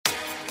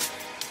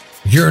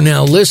You're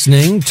now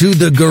listening to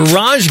the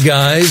Garage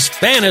Guys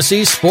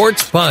Fantasy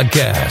Sports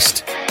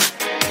Podcast.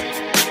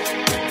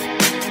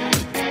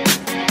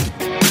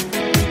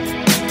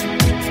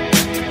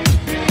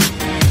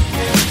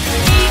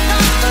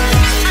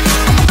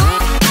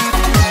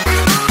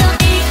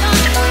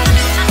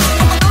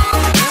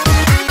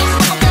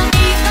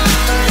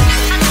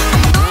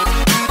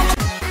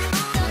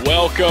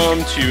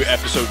 Welcome to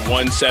episode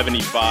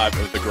 175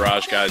 of the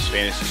Garage Guys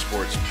Fantasy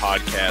Sports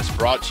Podcast,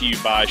 brought to you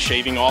by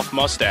Shaving Off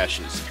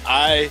Mustaches.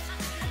 I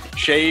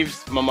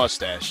shaved my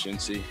mustache,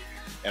 Cincy,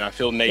 and I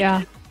feel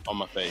naked on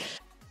my face.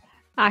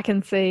 I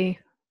can see.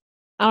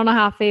 I don't know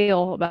how I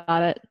feel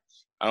about it.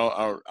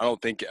 I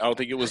don't think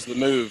it was the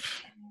move.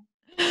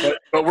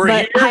 But we're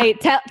here. Hey,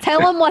 tell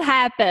them what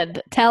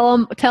happened. Tell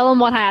them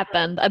what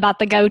happened about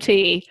the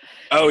goatee.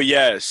 Oh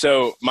yeah.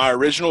 So my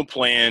original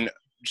plan.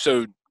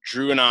 So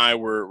Drew and I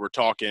were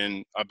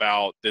talking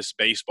about this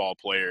baseball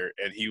player,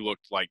 and he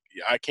looked like,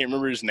 I can't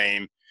remember his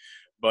name,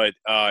 but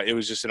it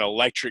was just an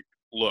electric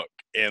look,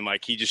 and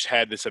like he just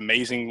had this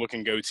amazing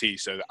looking goatee.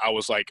 So I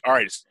was like, all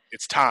right,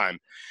 it's time.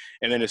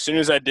 And then as soon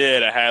as I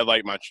did, I had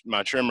like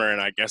my trimmer, and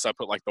I guess I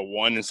put like the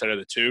 1 instead of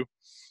the 2.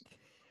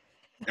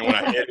 And when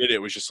I hit it, it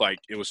was just like,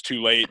 it was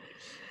too late.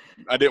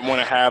 I didn't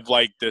want to have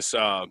like this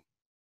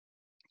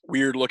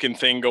weird looking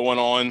thing going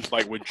on,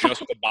 like with just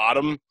the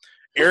bottom.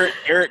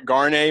 Eric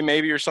Garnet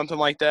maybe, or something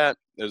like that.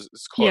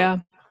 It's close. Yeah.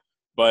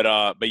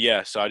 But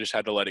yeah, so I just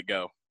had to let it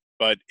go.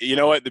 But you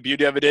know what? The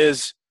beauty of it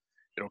is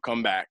it'll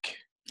come back.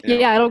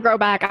 Yeah, it'll grow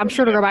back. I'm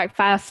sure it'll grow back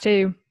fast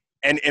too.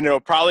 And it'll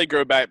probably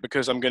grow back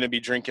because I'm going to be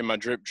drinking my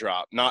Drip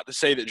Drop. Not to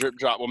say that Drip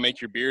Drop will make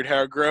your beard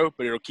hair grow,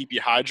 but it'll keep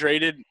you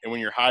hydrated. And when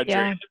you're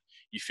hydrated,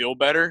 you feel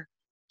better.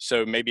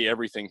 So maybe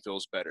everything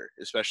feels better,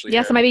 especially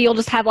so maybe you'll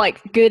just have like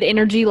good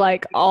energy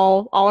like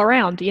all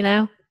around, you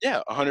know?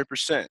 Yeah,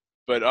 100%.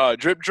 But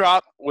Drip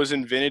Drop was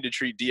invented to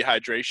treat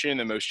dehydration in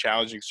the most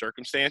challenging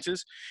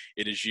circumstances.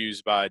 It is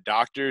used by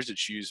doctors.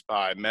 It's used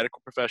by medical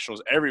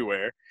professionals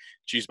everywhere.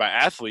 It's used by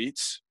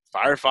athletes,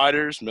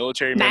 firefighters,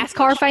 military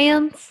NASCAR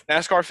fans.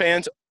 NASCAR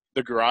fans,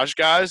 the Garage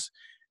Guys.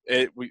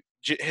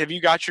 Have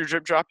you got your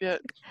Drip Drop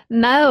yet?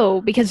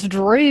 No, because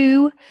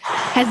Drew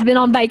has been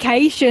on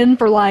vacation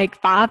for like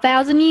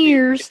 5,000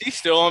 years. Is he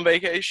still on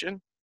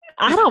vacation?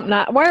 I don't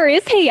know. Where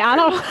is he? I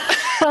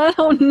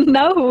don't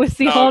know. Is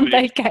he on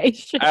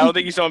vacation? I don't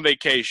think he's on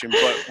vacation,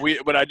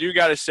 but I do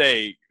gotta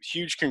say,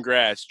 huge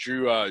congrats.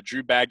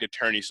 Drew bagged a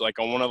tourney. So like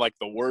on one of like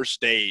the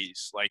worst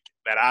days like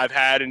that I've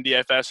had in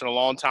DFS in a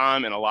long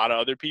time, and a lot of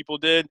other people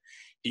did,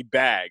 he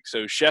bagged.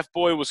 So Chef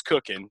Boy was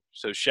cooking.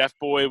 So Chef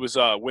Boy was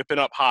whipping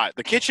up hot.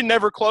 The kitchen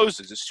never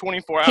closes. It's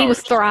 24 hours. He was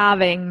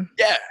thriving.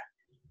 Yeah.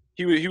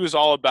 He was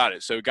all about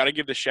it. So gotta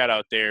give the shout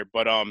out there.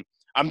 But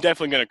I'm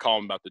definitely going to call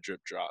him about the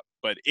Drip Drop.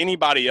 But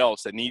anybody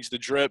else that needs the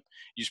drip,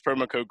 use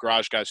promo code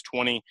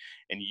GarageGuys20,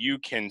 and you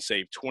can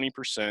save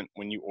 20%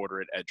 when you order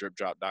it at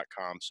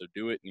dripdrop.com. So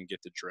do it and get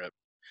the drip.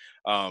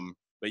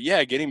 But,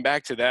 yeah, getting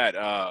back to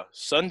that,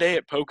 Sunday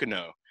at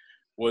Pocono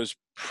was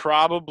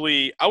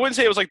probably – I wouldn't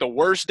say it was like the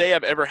worst day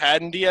I've ever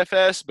had in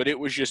DFS, but it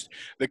was just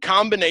the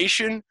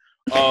combination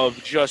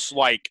of just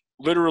like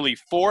literally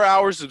 4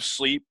 hours of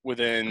sleep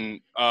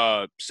within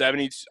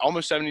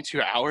almost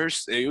 72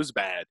 hours. It was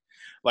bad.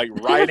 Like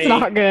writing,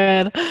 not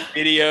good.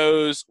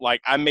 Videos,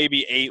 like I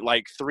maybe ate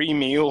like 3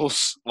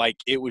 meals. Like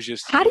it was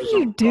just. How do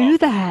you do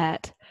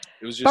that?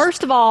 It was just,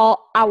 first of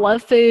all, I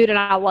love food and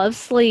I love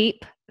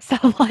sleep. So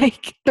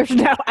like, there's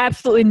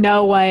absolutely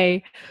no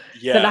way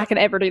that I could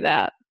ever do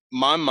that.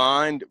 My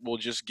mind will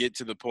just get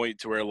to the point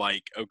to where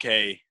like,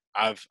 okay,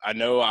 I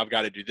know I've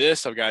got to do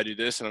this, I've got to do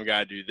this, and I've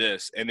got to do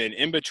this. And then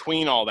in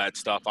between all that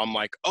stuff, I'm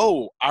like,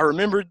 oh, I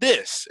remembered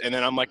this. And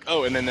then I'm like,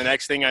 oh, and then the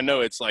next thing I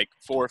know, it's like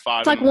 4 or 5.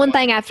 It's like one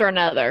thing after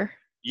another.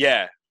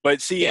 Yeah.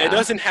 But see, it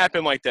doesn't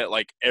happen like that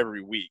like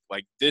every week.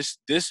 Like this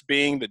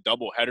being the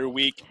doubleheader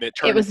week that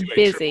turned into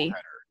a triple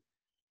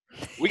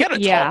header. We got to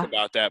talk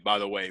about that, by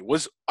the way.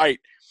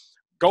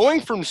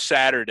 Going from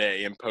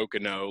Saturday in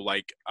Pocono,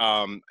 like,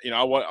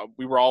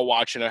 we were all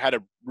watching. I had a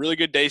really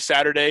good day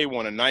Saturday,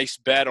 won a nice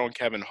bet on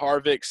Kevin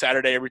Harvick.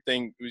 Saturday,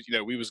 everything was,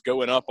 we was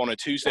going up on a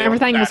Tuesday.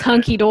 Everything was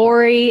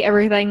hunky-dory.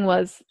 Everything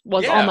was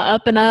on the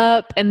up and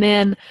up. And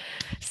then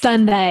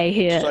Sunday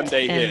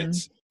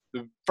hits.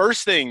 The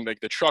first thing, like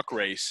the truck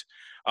race,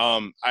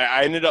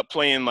 I ended up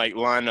playing like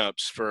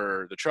lineups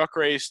for the truck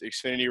race, the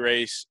Xfinity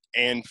race,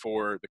 and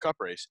for the Cup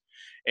race.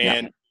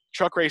 And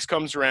truck race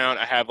comes around,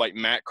 I have like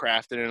Matt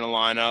Crafton in a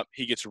lineup.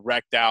 He gets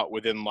wrecked out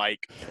within like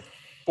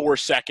 4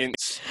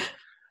 seconds.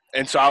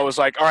 And so I was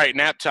like, all right,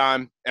 nap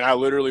time. And I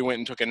literally went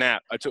and took a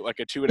nap. I took like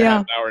a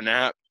 2.5 hour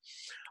nap.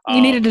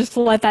 You need to just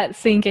let that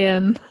sink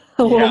in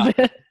a little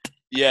bit.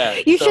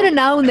 Yeah. You should have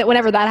known that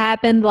whenever that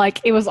happened, like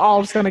it was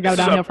all just going to go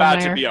downhill from there.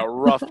 It's about to be a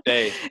rough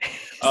day.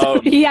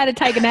 So he had to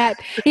take a nap.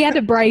 He had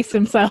to brace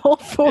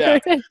himself for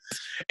it.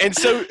 And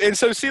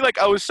so see, like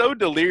I was so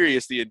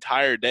delirious the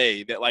entire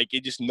day that like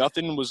it just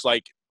nothing was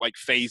like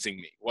phasing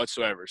me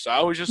whatsoever. So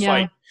I was just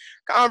like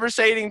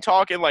conversating,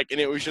 talking, like, and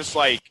it was just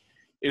like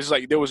it was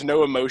like there was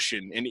no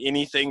emotion in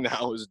anything that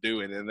I was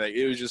doing, and like,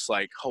 it was just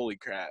like, holy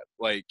crap!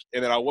 Like,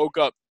 and then I woke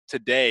up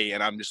today,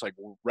 and I'm just like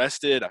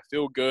rested. I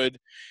feel good,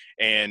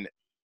 and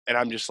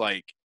I'm just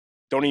like,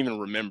 don't even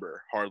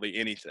remember hardly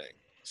anything.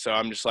 So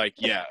I'm just like,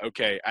 yeah,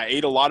 okay. I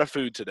ate a lot of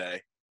food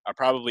today. I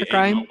probably ate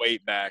my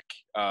weight back,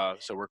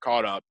 so we're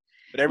caught up.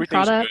 But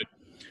everything's good.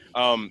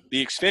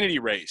 The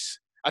Xfinity race.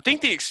 I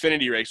think the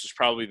Xfinity race was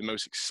probably the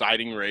most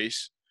exciting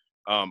race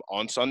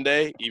on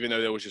Sunday, even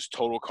though there was just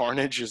total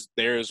carnage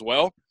there as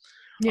well.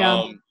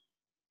 Yeah.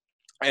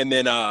 And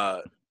then,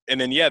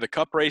 yeah, the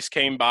Cup race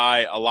came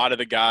by. A lot of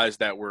the guys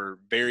that were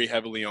very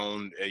heavily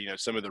owned,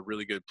 some of the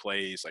really good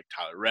plays, like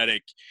Tyler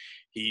Reddick,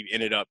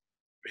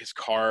 his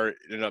car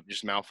ended up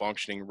just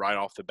malfunctioning right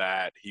off the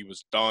bat. He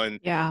was done.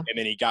 Yeah. And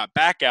then he got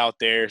back out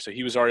there, so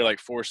he was already like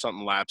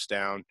 4-something laps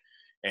down,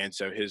 and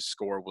so his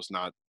score was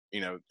not,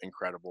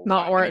 incredible.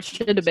 Not where it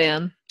should have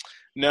been.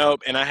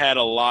 Nope. And I had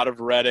a lot of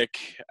Reddick.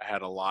 I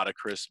had a lot of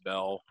Chris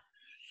Bell.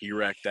 He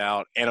wrecked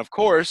out. And, of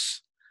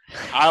course,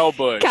 Kyle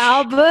Busch.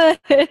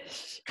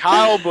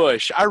 Kyle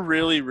Busch. I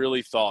really,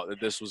 really thought that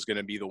this was going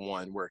to be the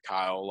one where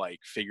Kyle,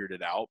 figured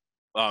it out.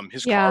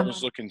 His car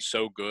was looking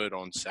so good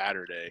on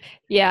Saturday.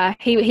 Yeah,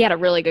 he had a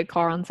really good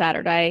car on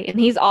Saturday. And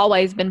he's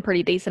always been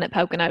pretty decent at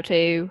Pocono,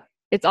 too.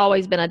 It's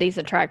always been a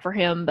decent track for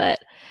him, but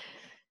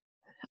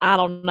I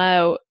don't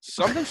know.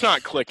 Something's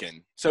not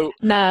clicking. So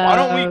why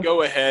don't we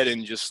go ahead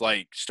and just,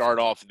 start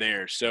off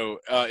there? So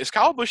is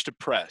Kyle Busch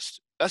depressed?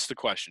 That's the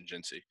question,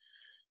 Jinsey.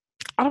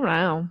 I don't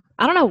know.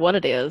 I don't know what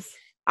it is.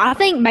 I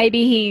think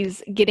maybe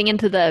he's getting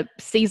into the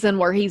season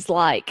where he's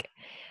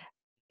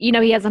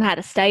he hasn't had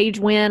a stage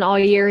win all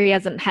year. He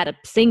hasn't had a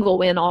single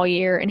win all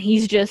year. And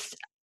he's just,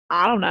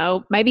 I don't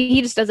know. Maybe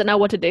he just doesn't know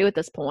what to do at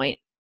this point.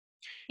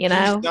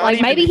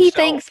 Maybe he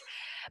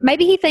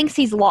thinks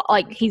he's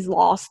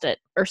lost it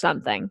or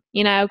something,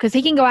 because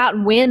he can go out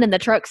and win in the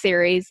Truck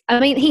Series. I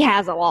mean, he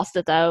hasn't lost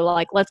it though.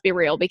 Let's be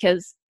real,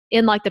 because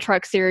in the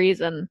Truck Series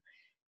and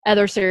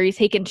other series,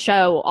 he can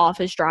show off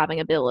his driving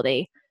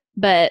ability.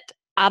 But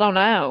I don't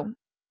know.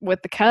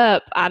 With the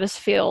Cup, I just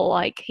feel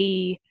like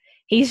he's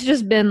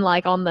just been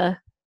on the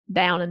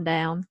down and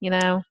down,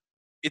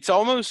 It's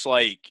almost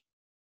like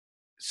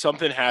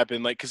something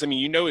happened, because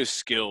his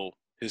skill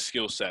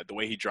set, the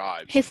way he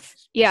drives. His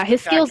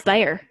skill's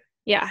there.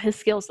 Yeah, his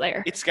skill's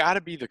there. It's got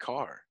to be the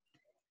car.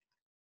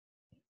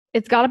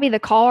 It's got to be the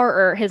car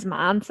or his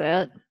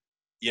mindset.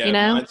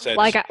 Yeah,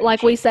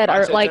 like we said,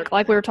 or like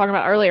we were talking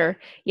about earlier.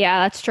 Yeah,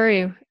 that's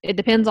true. It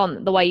depends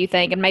on the way you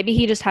think, and maybe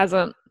he just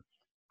hasn't.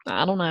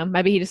 I don't know.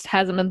 Maybe he just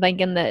hasn't been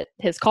thinking that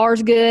his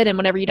car's good, and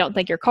whenever you don't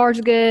think your car's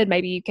good,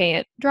 maybe you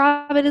can't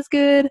drive it as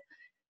good.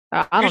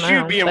 I don't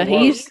know. But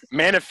he's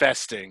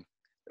manifesting.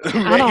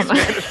 I don't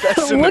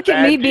know. Look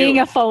at me being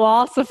a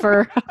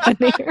philosopher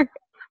here.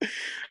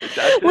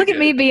 Look at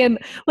me being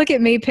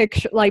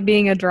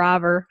a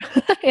driver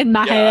in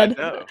my head.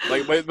 I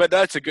know. But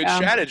that's a good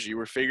strategy.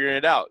 We're figuring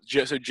it out.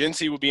 So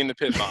Jinsey will be in the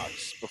pit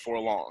box before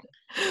long.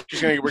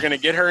 We're gonna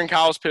get her in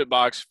Kyle's pit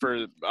box for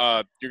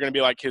you're gonna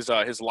be like his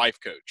life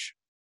coach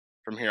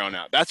from here on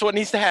out. That's what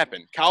needs to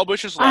happen. Kyle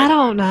Busch's life. I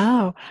don't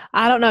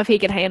know if he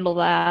could handle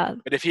that.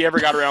 But if he ever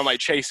got around like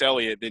Chase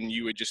Elliott, then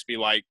you would just be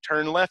like,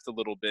 turn left a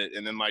little bit,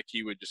 and then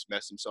he would just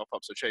mess himself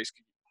up. So Chase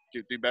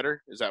could do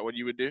better. Is that what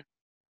you would do?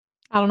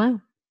 I don't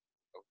know.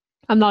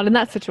 I'm not in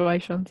that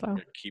situation, so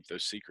keep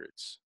those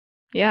secrets.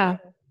 Yeah,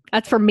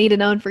 that's for me to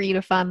know and for you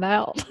to find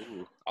out.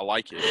 Ooh, I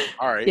like it.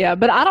 All right. Yeah,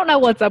 but I don't know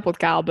what's up with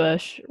Kyle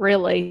Busch.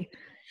 Really,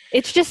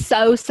 it's just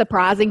so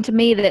surprising to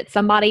me that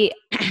somebody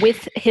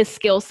with his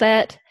skill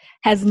set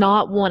has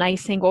not won a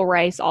single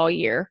race all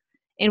year,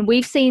 and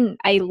we've seen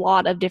a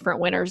lot of different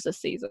winners this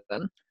season.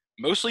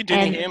 Mostly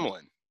Denny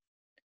Hamlin.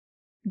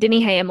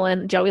 Denny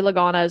Hamlin, Joey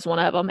Logano is one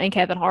of them, and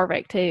Kevin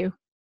Harvick too.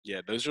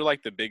 Yeah, those are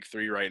the big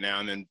three right now,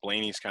 and then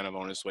Blaney's kind of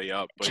on his way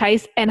up. But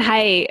Chase, and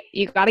hey,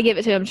 you got to give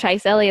it to him.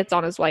 Chase Elliott's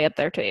on his way up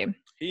there too.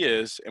 He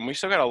is, and we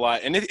still got a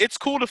lot. And it's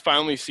cool to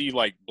finally see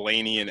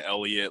Blaney and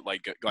Elliott,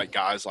 like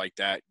guys like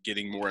that,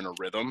 getting more in a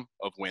rhythm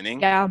of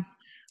winning. Yeah,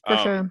 for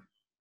sure.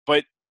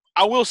 But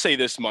I will say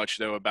this much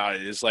though about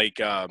it is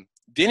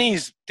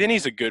Denny's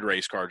a good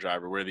race car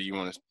driver, whether you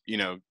want to, he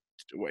him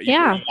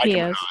is.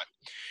 Or not.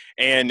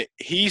 And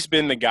he's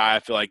been the guy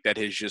I feel like that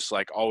has just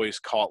always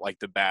caught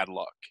the bad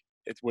luck.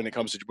 It's when it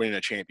comes to winning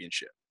a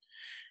championship.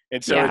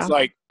 And so it's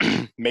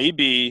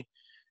maybe,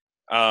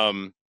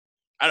 I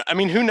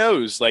mean, who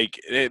knows?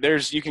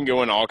 You can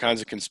go in all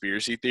kinds of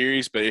conspiracy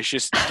theories, but it's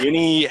just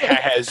Denny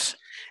has.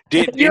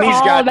 You're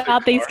all got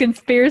about these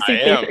conspiracy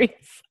theories.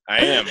 I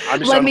am. I'm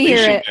just Let me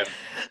hear it. Them.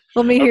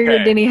 Let me hear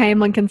your Denny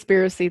Hamlin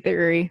conspiracy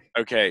theory.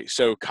 Okay,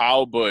 so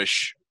Kyle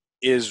Busch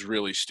is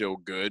really still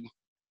good,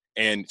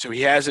 and so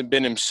he hasn't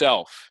been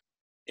himself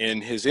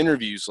in his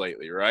interviews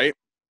lately, right?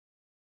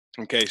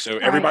 Okay, so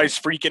everybody's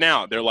freaking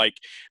out. They're like,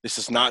 this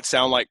does not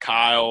sound like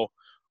Kyle.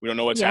 We don't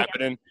know what's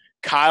happening.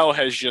 Kyle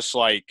has just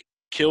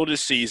killed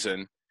his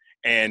season,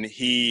 and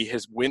he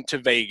has went to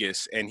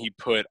Vegas, and he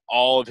put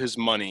all of his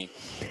money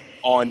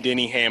on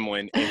Denny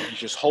Hamlin, and he's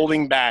just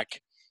holding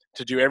back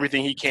to do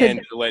everything he can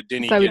to let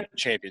Denny get the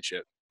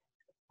championship.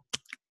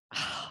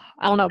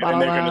 I don't know about And all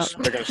they're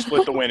that. gonna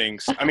split the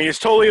winnings. I mean, it's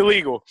totally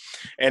illegal,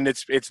 and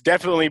it's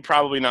definitely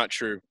probably not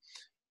true.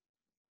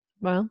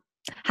 Well,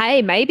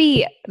 hey,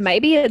 maybe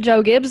at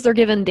Joe Gibbs they're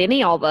giving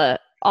Denny all the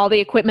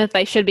equipment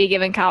they should be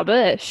giving Kyle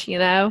Busch.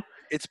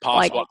 It's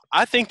Like possible.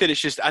 I think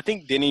that I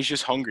think Denny's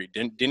just hungry.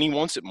 Denny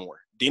wants it more.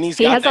 Denny's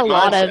he got has a that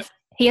lot mindset. of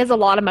he has a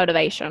lot of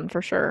motivation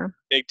for sure.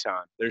 Big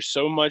time. There's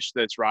so much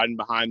that's riding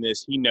behind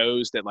this. He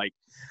knows that, like,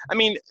 I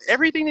mean,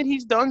 everything that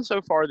he's done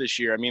so far this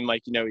year. I mean,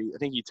 like, I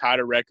think he tied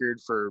a record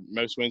for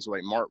most wins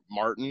with like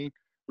Martin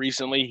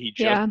recently. He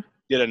just Yeah,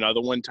 did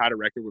another one, tied a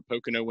record with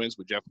Pocono wins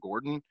with Jeff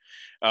Gordon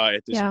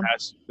at yeah.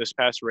 this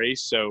past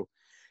race. So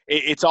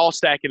it's all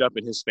stacking up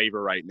in his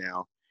favor right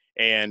now.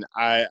 And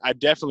I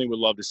definitely would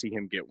love to see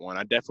him get one.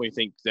 I definitely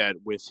think that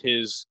with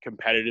his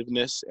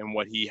competitiveness and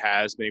what he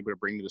has been able to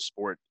bring to the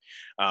sport,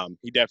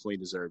 he definitely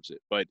deserves it.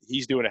 But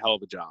he's doing a hell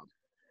of a job.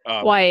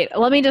 Wait,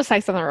 let me just say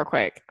something real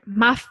quick.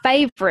 My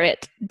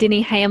favorite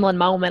Denny Hamlin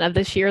moment of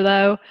this year,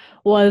 though,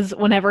 was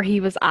whenever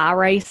he was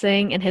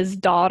iRacing and his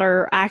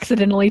daughter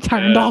accidentally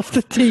turned off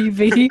the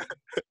TV.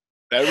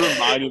 That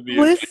reminded me.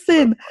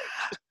 Listen,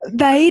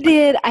 they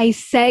did a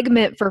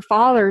segment for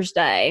Father's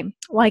Day.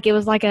 Like it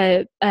was like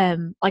a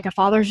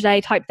Father's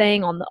Day type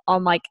thing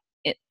on like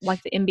the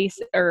NBC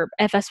or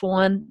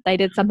FS1. They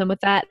did something with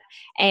that,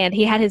 and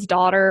he had his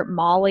daughter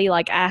Molly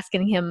like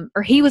asking him,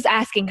 or he was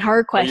asking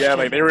her questions. Yeah,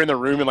 like they were in the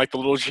room in like the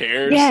little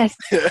chairs.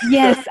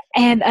 Yes,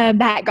 and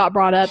that got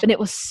brought up, and it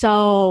was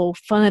so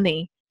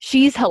funny.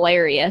 She's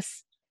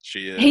hilarious.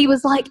 She is. She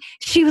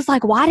was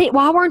like, why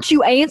weren't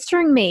you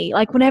answering me?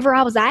 Like whenever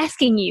I was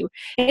asking you.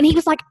 And he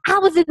was like, I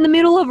was in the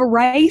middle of a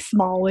race,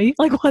 Molly.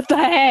 Like, what the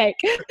heck?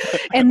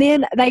 And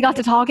then they got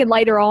to talking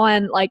later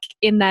on, like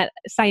in that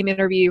same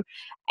interview.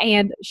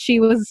 And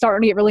she was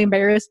starting to get really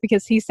embarrassed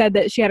because he said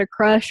that she had a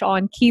crush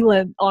on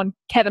Kevin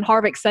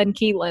Harvick's son,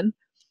 Keelan.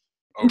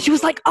 And she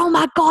was like, oh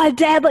my God,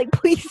 Dad, like,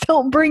 please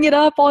don't bring it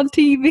up on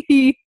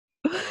TV.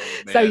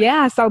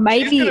 So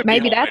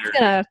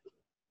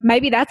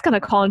maybe that's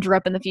gonna conjure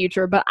up in the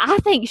future. But I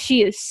think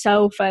she is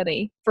so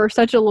funny for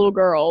such a little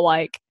girl.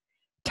 Like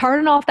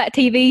turning off that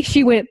TV,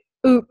 she went,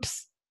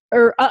 "Oops,"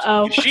 or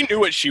 "Uh-oh." She knew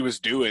what she was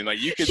doing.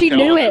 Like you could. She tell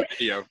knew in it. the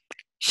video.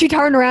 She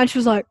turned around. She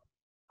was like,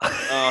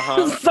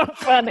 so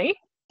funny.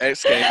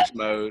 X Games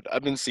mode.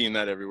 I've been seeing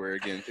that everywhere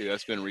again too.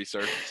 That's been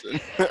resurfacing.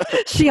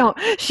 he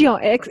on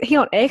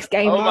X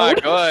game Oh my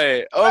mode.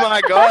 God. Oh my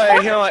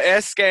God. He on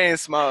X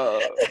Games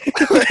mode.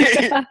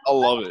 I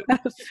love it.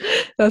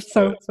 That's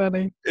so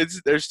funny.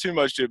 There's too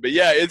much to it. But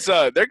yeah, it's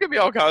there could be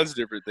all kinds of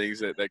different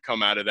things that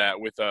come out of that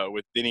with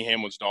Denny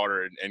Hamlin's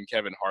daughter and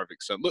Kevin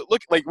Harvick's son.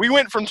 Look, like we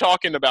went from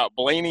talking about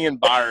Blaney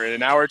and Byron and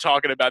now we're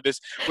talking about this.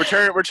 We're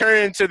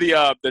turning to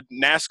the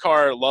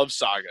NASCAR love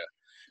saga.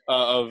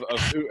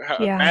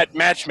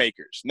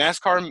 Matchmakers,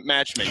 NASCAR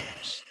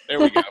matchmakers. There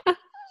we go.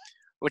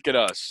 Look at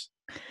us.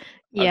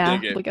 Yeah,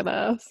 look at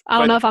us. I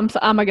don't know if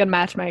I'm a good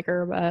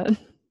matchmaker, but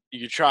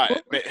you could try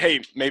it.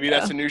 Hey, maybe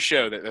that's a new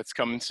show that's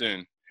coming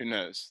soon. Who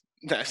knows?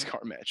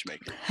 NASCAR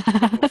matchmaker.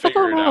 We'll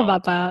figure I don't know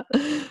about that.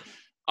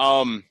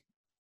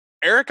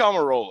 Eric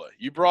Almirola,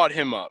 you brought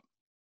him up,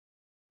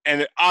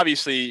 and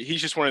obviously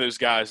he's just one of those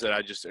guys that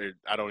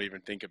I don't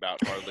even think about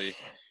hardly.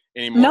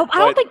 Anymore. Nope, I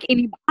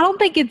don't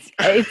think it's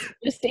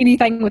just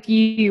anything with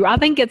you. I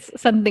think it's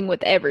something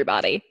with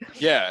everybody.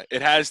 Yeah,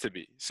 it has to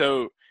be.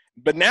 So,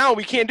 but now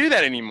we can't do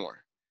that anymore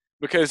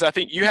because I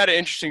think you had an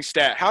interesting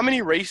stat. How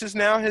many races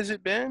now has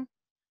it been?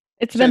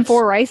 It's been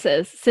 4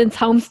 races since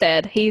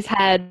Homestead. He's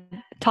had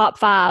top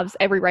 5s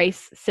every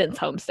race since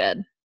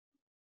Homestead.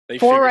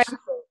 4 races.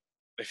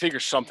 They figure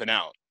something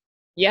out.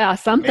 Yeah,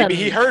 something. Maybe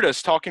he heard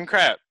us talking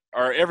crap,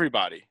 or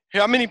everybody.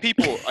 How many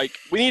people, like,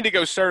 we need to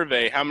go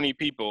survey how many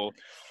people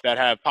that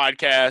have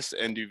podcasts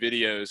and do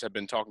videos have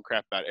been talking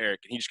crap about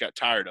Eric, and he just got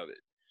tired of it.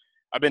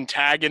 I've been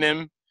tagging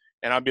him,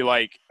 and I'd be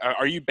like,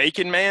 are you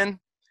Bacon Man?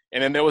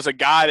 And then there was a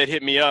guy that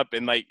hit me up,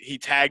 and, like, he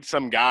tagged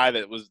some guy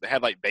that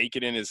had, like,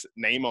 Bacon in his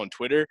name on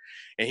Twitter,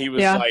 and he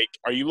was like,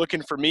 are you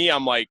looking for me?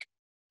 I'm like,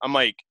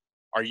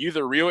 are you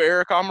the real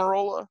Eric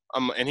Almirola?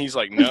 And he's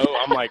like, no.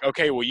 I'm like,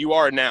 okay, well, you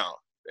are now.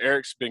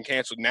 Eric's been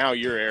canceled. Now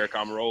you're Eric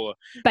Almirola.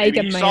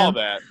 Bacon Man. Saw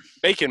that.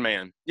 Bacon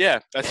Man. Yeah,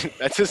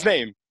 that's his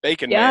name.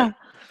 Bacon Man.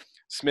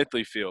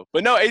 Smithley Field.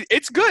 But no,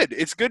 it's good.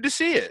 It's good to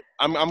see it.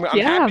 I'm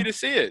happy to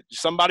see it.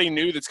 Somebody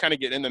new that's kind of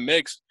getting in the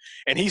mix.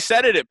 And he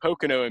said it at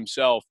Pocono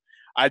himself.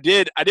 I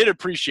did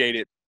appreciate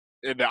it.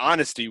 The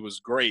honesty was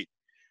great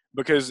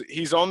because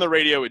he's on the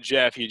radio with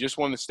Jeff. He just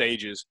won the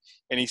stages,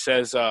 and he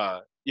says,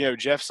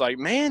 Jeff's like,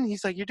 man,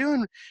 he's like, you're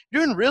doing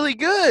really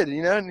good,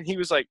 And he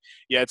was like,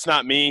 yeah, it's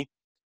not me.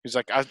 He's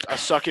like, I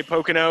suck at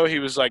Pocono. He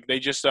was like, they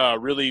just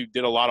really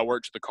did a lot of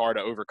work to the car to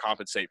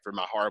overcompensate for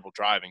my horrible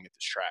driving at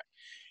this track.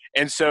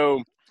 And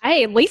so,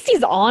 hey, at least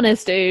he's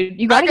honest, dude.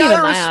 You gotta give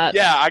him that.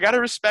 Yeah, I gotta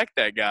respect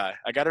that guy.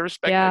 That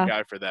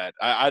guy for that.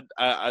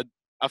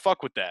 I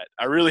fuck with that.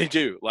 I really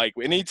do. Like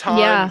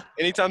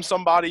anytime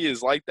somebody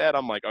is like that,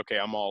 I'm like, okay,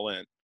 I'm all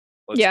in.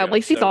 Let's go. At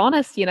least he's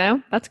honest.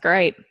 That's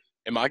great.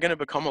 Am I gonna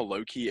become a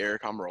low key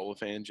Eric Almirola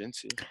fan,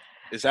 Jency?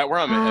 Is that where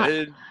I'm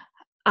headed?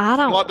 I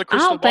Pull out the I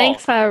crystal don't think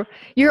ball. so.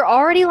 You're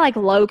already like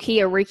low key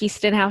a Ricky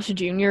Stenhouse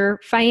Jr.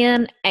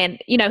 fan, and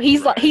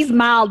he's like Right. he's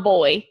mild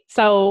boy.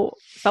 So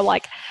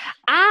like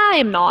I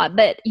am not,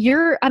 but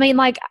you're. I mean,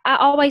 like I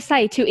always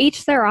say, to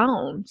each their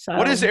own.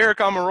 What is So Eric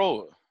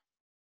Amarola?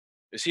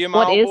 Is he a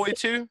what mild is? boy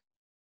too?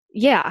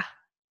 Yeah.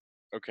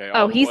 Okay,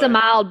 Oh, all the he's a way.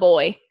 mild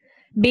boy.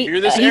 You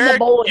hear this, He's a Eric?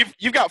 boy.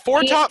 You've got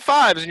 4 He top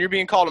 5s, and you're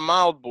being called a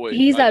mild boy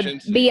he's by a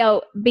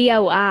Shensi.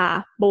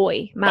 boi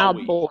boy, mild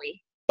Bowie. boy,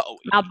 Bowie.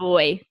 mild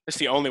boy. That's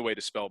the only way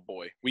to spell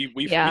boy. We've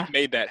Yeah.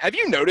 made that. Have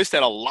you noticed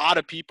that a lot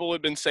of people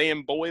have been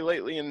saying boy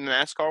lately in the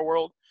NASCAR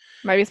world?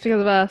 Maybe it's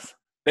because of us.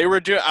 They were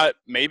doing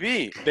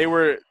maybe they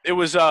were. It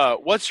was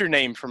what's her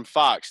name from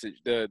Fox?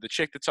 The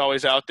chick that's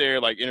always out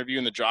there like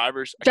interviewing the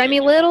drivers.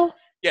 Jamie Little.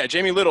 Yeah,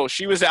 Jamie Little.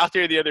 She was out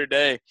there the other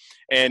day,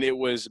 and it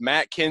was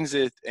Matt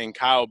Kenseth and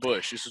Kyle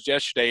Busch. This was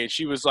yesterday, and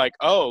she was like,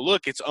 "Oh,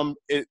 look, it's Umbrella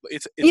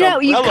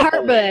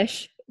Kurt Boy."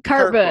 Busch.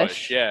 Kurt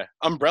Busch. Yeah,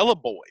 Umbrella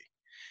Boy,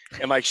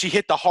 and like she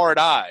hit the hard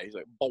eye. He's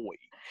like, "Boy,"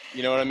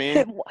 you know what I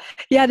mean?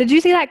 Yeah, did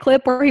you see that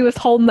clip where he was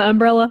holding the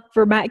umbrella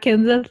for Matt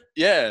Kenseth?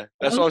 Yeah,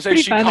 that's That what I'm was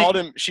saying. pretty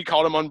funny. She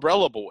called him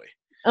Umbrella Boy.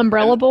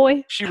 Umbrella And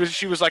boy. She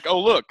was like,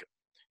 "Oh, look,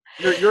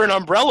 you're an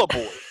Umbrella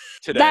Boy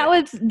today." That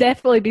would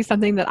definitely be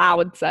something that I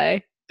would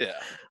say. Yeah,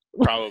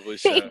 probably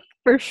so.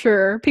 For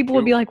sure. People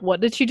would be like, "What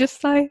did she just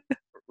say?"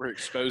 We're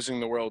exposing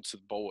the world to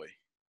the boy. I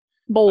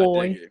dig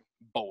Boy. it.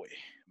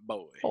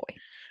 Boy.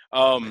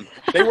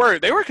 Boy.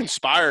 They were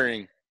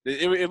conspiring.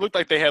 It looked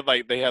like they had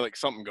like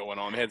something going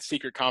on. They had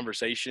secret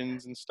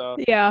conversations and stuff.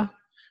 Yeah.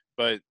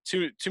 But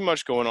too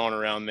much going on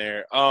around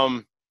there.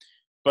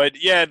 But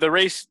yeah, the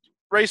race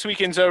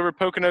weekend's over.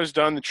 Pocono's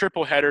done. The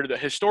triple header, the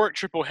historic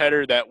triple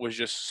header that was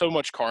just so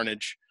much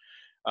carnage.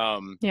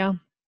 Yeah.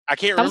 I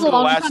can't That was remember a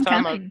the long last time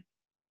time. coming.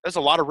 That's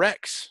a lot of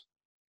wrecks.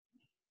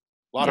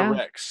 A lot Yeah.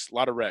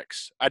 of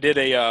wrecks. I did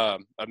a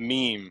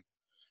meme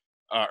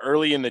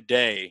early in the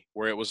day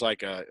where it was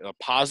like a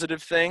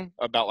positive thing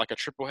about like a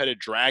triple-headed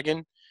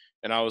dragon,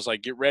 and I was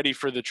like, get ready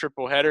for the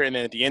triple header, and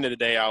then at the end of the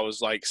day I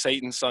was like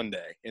Satan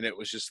Sunday, and it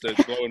was just the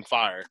glowing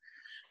fire,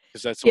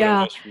 because that's what it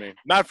was for me.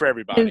 Not for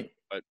everybody,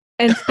 but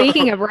And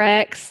speaking of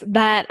Rex,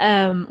 that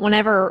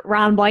whenever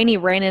Ryan Blaney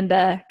ran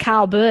into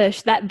Kyle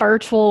Busch, that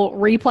virtual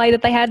replay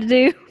that they had to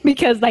do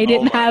because they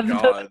didn't have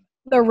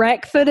the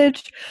wreck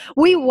footage,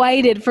 we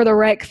waited for the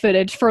wreck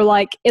footage for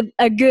like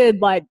a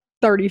good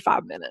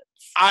 35 minutes.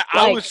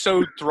 I was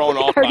so thrown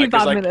off by it,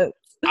 'cause, 35 minutes.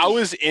 I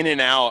was in and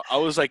out. I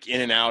was like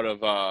in and out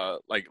of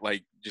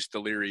like just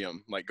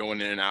delirium, like going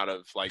in and out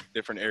of like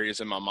different areas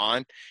in my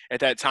mind at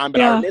that time.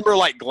 But I remember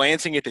like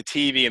glancing at the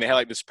TV, and they had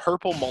like this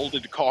purple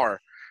molded car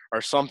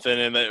or something,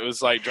 and it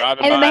was like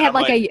driving. And by, then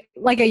they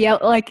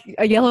had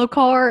a yellow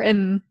car,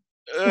 and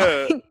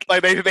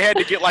like they had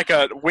to get like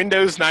a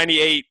Windows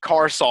 98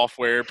 car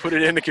software, put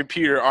it in the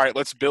computer. All right,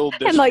 let's build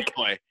this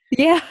replay.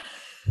 Yeah,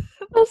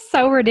 it was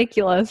so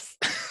ridiculous.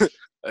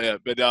 Yeah,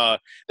 but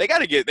they got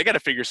to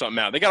figure something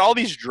out. They got all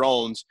these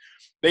drones.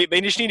 They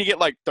just need to get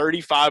like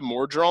 35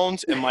 more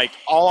drones, and like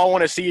all I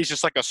want to see is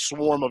just like a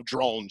swarm of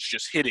drones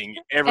just hitting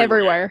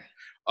everywhere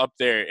up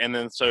there. And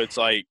then so it's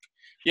like,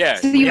 yeah.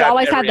 So you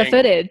always have the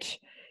footage.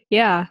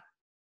 Yeah.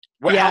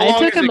 Well, how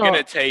long is it going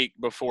to take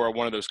before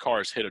one of those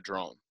cars hit a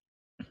drone?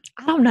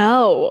 I don't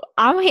know.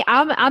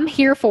 I'm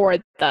here for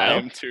it though. I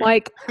am too.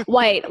 Like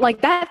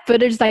that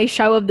footage they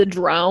show of the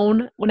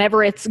drone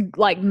whenever it's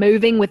like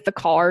moving with the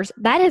cars,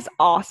 that is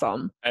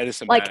awesome. That is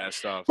some badass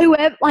stuff.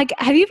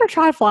 Have you ever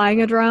tried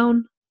flying a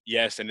drone?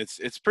 Yes, and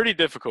it's pretty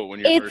difficult when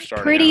you're first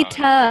starting. It's pretty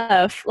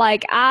tough.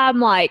 Like I'm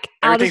like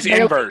everything's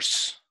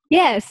inverse.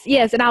 Yes,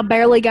 and I'll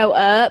barely go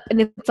up,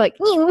 and it's like,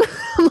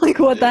 I'm like,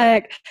 what the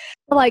heck?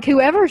 But like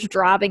whoever's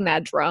driving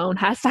that drone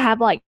has to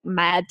have like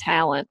mad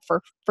talent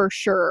for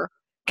sure.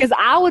 Because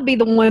I would be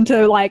the one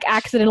to like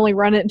accidentally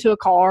run it into a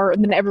car,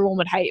 and then everyone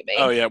would hate me.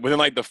 Oh yeah, within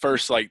like the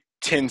first like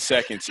 10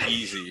 seconds,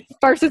 easy.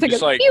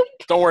 Just like,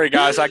 don't worry,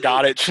 guys, I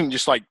got it.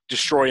 Just like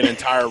destroy an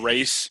entire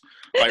race,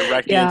 like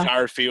wreck the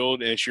entire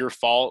field, and it's your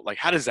fault. Like,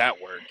 how does that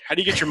work? How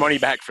do you get your money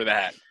back for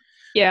that?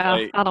 Yeah,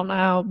 like, I don't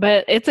know,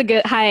 but it's a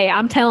good. Hey,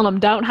 I'm telling them,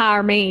 don't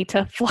hire me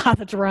to fly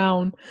the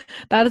drone.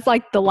 That is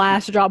like the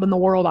last job in the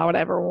world I would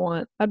ever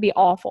want. That'd be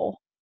awful.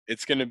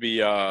 It's gonna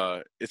be,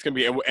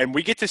 and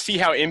we get to see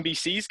how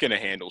NBC is gonna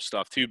handle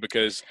stuff too,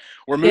 because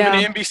we're moving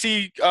to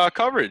NBC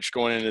coverage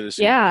going into this.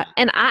 Yeah, weekend.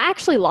 And I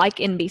actually like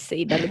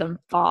NBC better than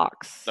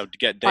Fox. So to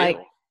get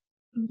Dale.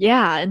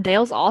 And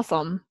Dale's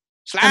awesome.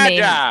 Slide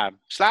job.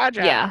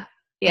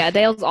 Yeah,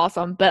 Dale's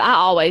awesome, but I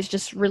always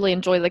just really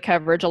enjoy the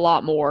coverage a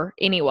lot more.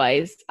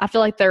 Anyways, I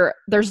feel like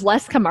there's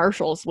less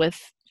commercials with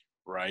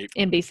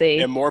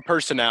NBC and more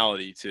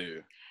personality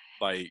too.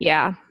 Like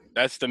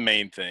that's the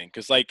main thing,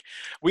 because like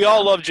we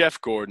all love Jeff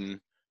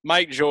Gordon.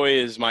 Mike Joy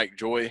is Mike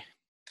Joy,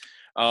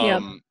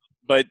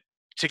 but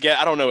to get,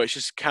 I don't know, it's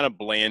just kind of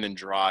bland and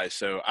dry.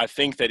 So I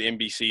think that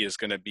NBC is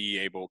going to be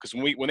able, because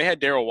when they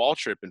had Darryl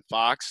Waltrip and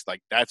Fox,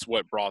 like that's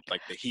what brought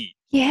like the heat.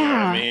 Yeah, you know what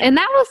I mean? and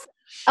that was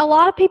a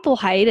lot of people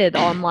hated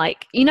on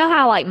like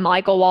how like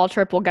Michael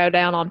Waltrip will go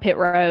down on pit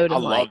road. And, I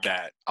love like,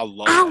 that. I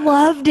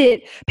loved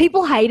it.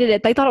 People hated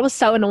it. They thought it was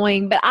so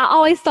annoying, but I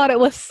always thought it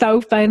was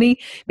so funny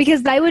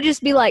because they would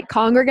just be like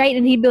congregating,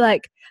 and he'd be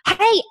like,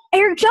 "Hey,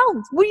 Eric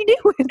Jones, what are you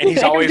doing?" And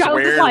he's always Jones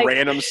wearing like,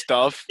 random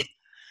stuff.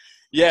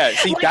 Yeah,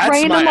 see, like, that's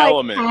random, my like,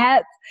 element.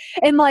 Hats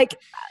and like,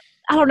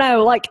 I don't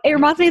know, like it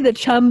reminds me of the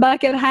Chum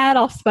Bucket hat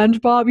off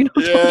SpongeBob. You know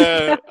what I'm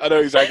talking about? I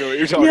know exactly what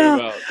you're talking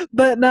about.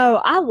 But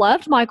no, I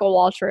loved Michael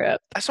Waltrip.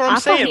 That's what I'm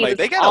saying. Like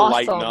they gotta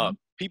lighten up.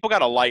 People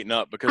gotta lighten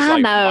up because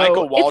like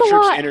Michael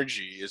Waltrip's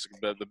energy is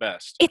the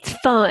best. It's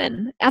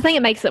fun. I think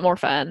it makes it more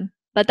fun.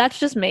 But that's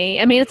just me.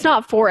 I mean, it's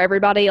not for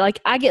everybody. Like,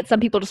 I get some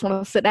people just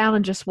want to sit down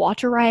and just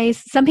watch a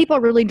race. Some people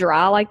are really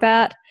dry like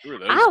that.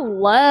 I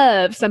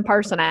love some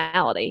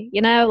personality,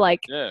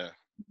 like,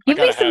 give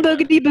me some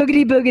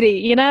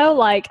boogity,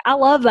 like, I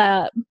love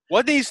that.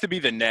 What needs to be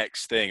the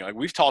next thing? Like,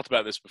 we've talked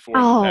about this before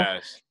in the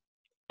past.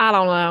 I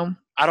don't know.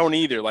 I don't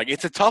either. Like,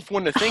 it's a tough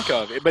one to think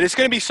of, but it's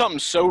going to be something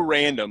so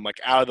random, like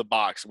out of the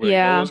box, where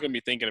no one's going to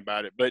be thinking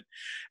about it. But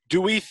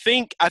do we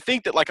think? I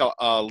think that like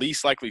a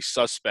least likely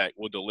suspect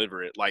will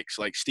deliver it, like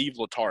Steve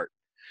Letarte.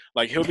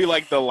 Like he'll be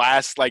like the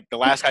last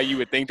guy you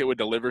would think that would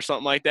deliver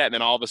something like that, and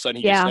then all of a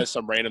sudden he just says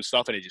some random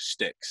stuff and it just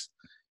sticks.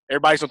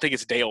 Everybody's gonna think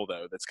it's Dale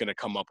though that's gonna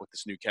come up with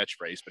this new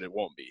catchphrase, but it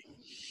won't be.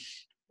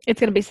 It's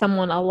gonna be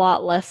someone a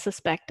lot less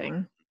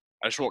suspecting.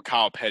 I just want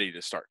Kyle Petty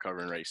to start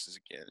covering races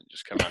again and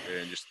just come out there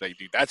and just think,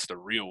 dude, that's the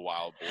real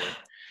wild boy.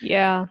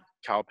 Yeah.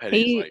 Kyle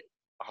Petty's like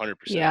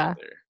 100% out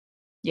there.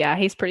 Yeah,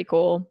 he's pretty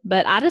cool.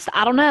 But I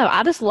don't know.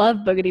 I just love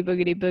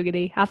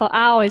boogity.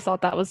 I always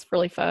thought that was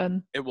really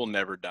fun. It will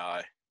never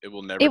die. It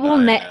will never.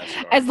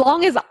 As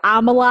long as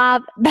I'm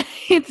alive,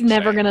 it's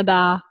never gonna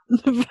die.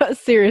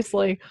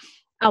 Seriously.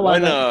 I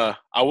love it.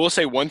 I will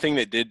say one thing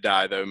that did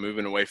die though,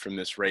 moving away from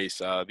this race,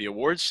 the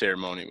awards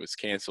ceremony was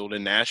canceled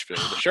in Nashville.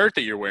 The shirt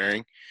that you're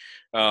wearing,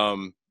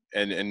 and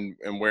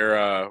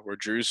where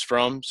Drew's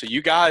from. So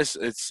you guys,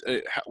 it's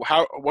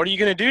what are you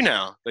gonna do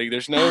now? Like,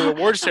 there's no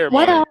awards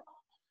ceremony.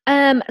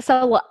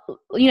 So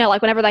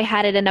like whenever they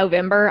had it in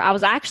November, I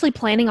was actually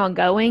planning on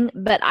going,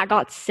 but I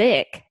got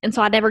sick, and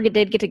so I never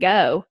did get to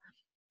go.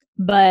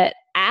 But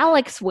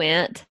Alex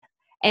went.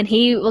 And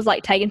he was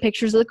like taking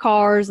pictures of the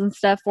cars and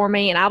stuff for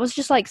me. And I was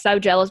just like so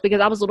jealous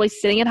because I was literally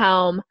sitting at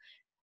home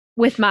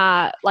with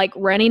my like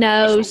runny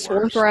nose,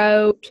 sore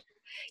throat.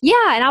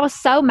 Yeah. And I was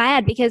so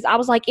mad because I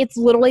was like, it's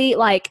literally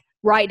like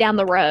right down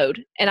the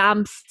road. And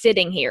I'm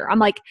sitting here. I'm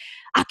like,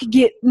 I could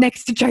get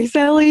next to Chase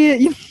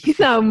Elliott. You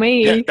know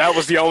me. Yeah, that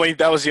was the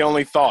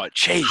only thought.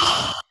 Chase.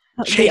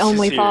 The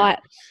only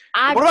thought.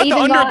 What about the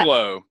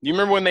underglow? You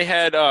remember when they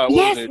had?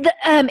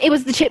 It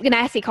was the Chip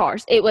Ganassi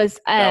cars. It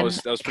was, that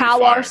was Kyle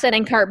Larson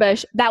and Kurt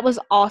Busch. That was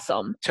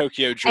awesome.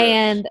 Tokyo Drift.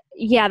 And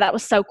yeah, that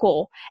was so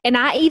cool. And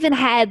I even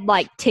had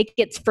like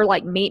tickets for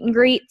like meet and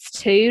greets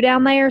too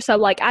down there. So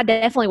like I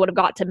definitely would have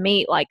got to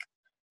meet like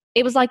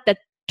it was like the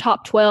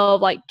top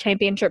 12 like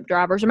championship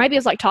drivers, or maybe it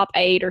was like top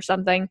 8 or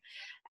something.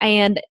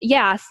 And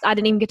yeah, I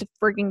didn't even get to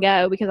freaking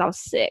go because I was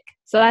sick.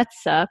 So that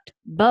sucked.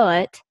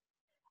 But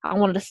I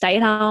wanted to stay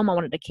at home. I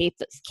wanted to keep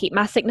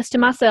my sickness to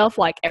myself,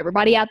 like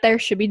everybody out there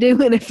should be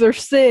doing if they're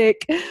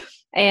sick.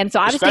 And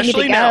so I just didn't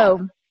get to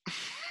go.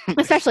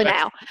 Especially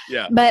now.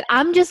 Yeah. But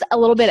I'm just a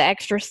little bit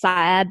extra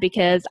sad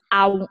because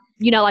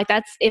like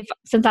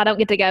since I don't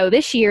get to go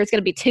this year, it's going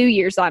to be 2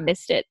 years I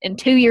missed it. And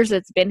 2 years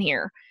it's been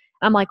here.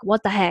 I'm like,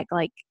 what the heck?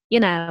 Like,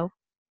 like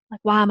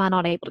why am I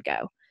not able to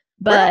go?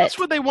 But where else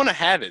would they want to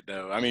have it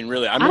though? I mean,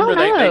 really, I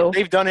remember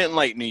they've done it in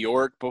like New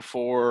York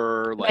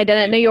before. Like, they done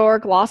it in New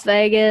York, Las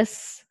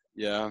Vegas.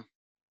 Yeah,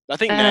 I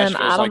think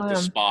Nashville's like the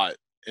spot,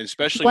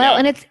 especially now.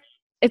 And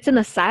it's in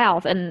the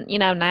South, and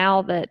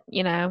now that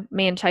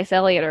me and Chase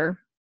Elliott are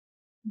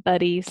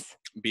buddies,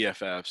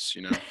 BFFs,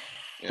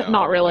 Yeah,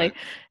 not really.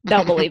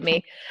 Don't believe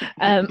me.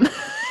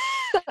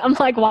 I'm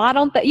like, why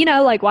don't they?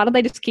 Why don't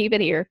they just keep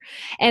it here?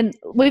 And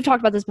we've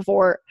talked about this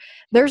before.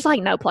 There's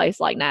like no place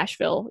like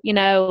Nashville.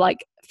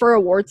 Like for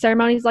award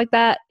ceremonies like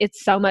that,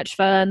 it's so much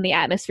fun. The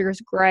atmosphere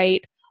is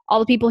great. All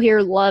the people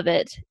here love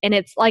it. And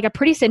it's like a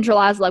pretty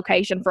centralized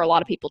location for a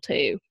lot of people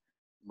too.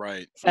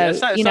 Right. So, yeah,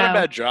 it's not a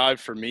bad drive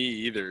for me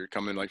either,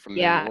 coming like from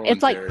the New Orleans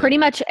it's like area. Pretty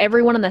much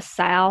everyone in the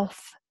South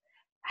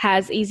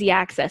has easy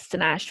access to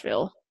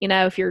Nashville.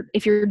 If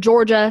you're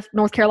Georgia,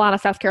 North Carolina,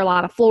 South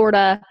Carolina,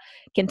 Florida,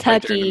 Kentucky.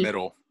 Right there in the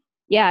middle.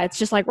 Yeah, it's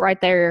just like right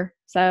there.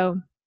 So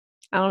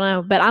I don't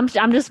know, but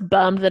I'm just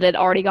bummed that it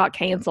already got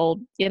canceled.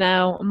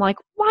 I'm like,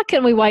 why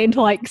couldn't we wait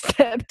until like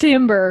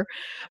September?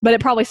 But it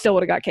probably still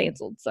would have got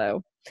canceled.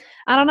 So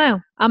I don't know.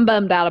 I'm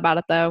bummed out about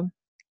it though.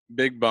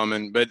 Big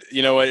bumming, but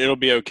you know what? It'll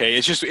be okay.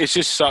 It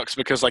just sucks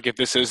because like if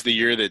this is the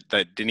year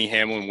that Denny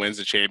Hamlin wins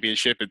the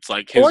championship, it's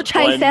like his or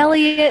Chase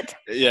Elliott.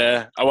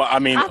 Yeah, I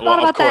mean, of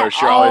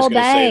course you're always going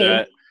to say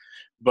that,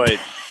 but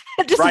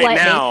Just right let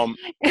now, me.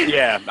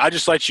 yeah, I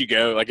just let you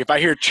go. Like if I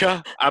hear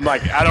 "cha," I'm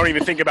like, I don't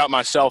even think about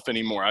myself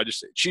anymore. I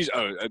just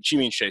she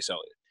means Chase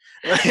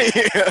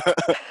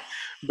Elliott.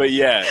 But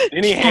yeah,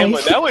 Denny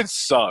Hamlin, Chase. that would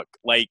suck.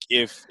 Like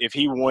if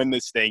he won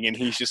this thing and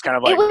he's just kind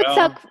of It like, would well,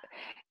 suck.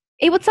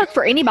 It would suck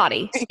for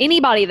anybody.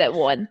 Anybody that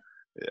won.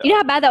 yeah. You know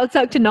how bad that would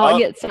suck to not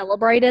get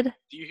celebrated?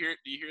 Do you hear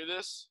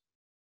this?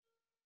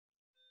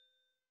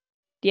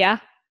 Yeah.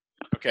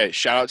 Okay,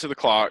 shout out to the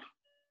clock.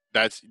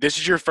 This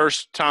is your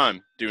first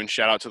time doing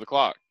shout out to the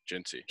clock,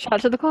 Jincy. Shout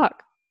out to the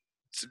clock.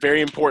 It's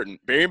very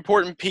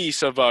important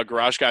piece of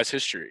Garage Guys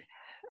history.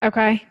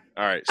 Okay.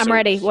 All right, I'm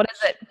ready. What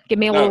is it? Give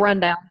me a little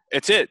rundown.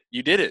 It's it.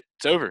 You did it.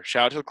 It's over.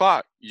 Shout out to the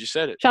clock. You just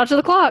said it. Shout out to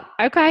the clock.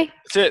 Okay.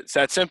 That's it. It's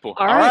that simple.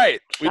 All right.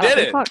 We Shout out did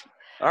to the it. clock.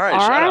 All right.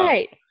 All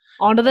right.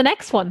 On to the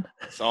next one.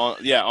 On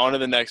to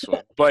the next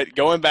one. But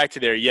going back to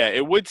there, yeah,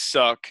 it would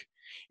suck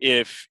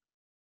if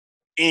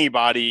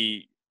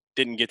anybody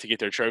didn't get to get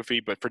their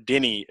trophy, but for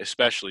Denny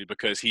especially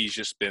because he's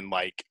just been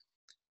like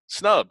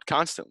snubbed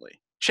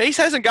constantly. Chase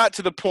hasn't got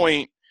to the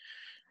point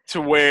to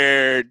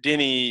where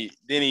Denny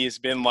has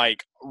been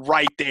like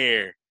right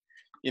there.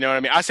 You know what I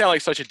mean? I sound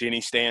like such a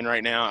Denny stan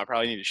right now. I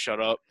probably need to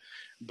shut up,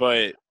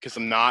 but because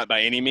I'm not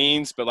by any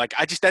means. But like,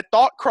 that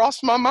thought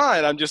crossed my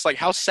mind. I'm just like,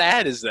 how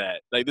sad is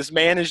that? Like, this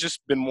man has just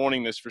been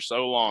wanting this for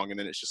so long, and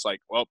then it's just like,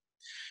 well,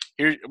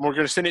 here we're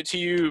gonna send it to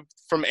you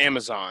from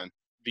Amazon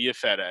via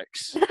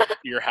FedEx to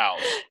your house.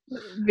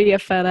 Via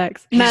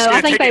FedEx. He's No,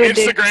 I think take they would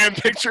Instagram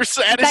picture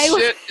sad as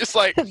shit. Just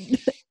like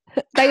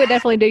they would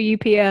definitely do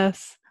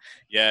UPS.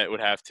 Yeah, it would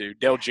have to.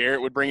 Dale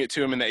Jarrett would bring it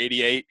to him in the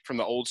 '88 from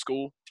the old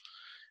school.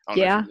 I don't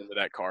know if you remember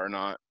that car or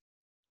not,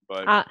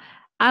 but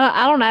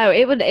I don't know.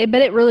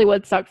 But it really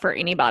would suck for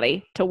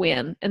anybody to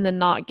win and then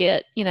not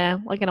get,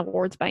 like an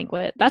awards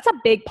banquet. That's a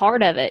big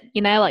part of it,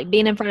 like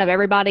being in front of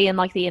everybody in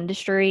like the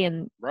industry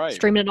and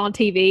streaming it on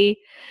TV.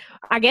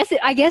 I guess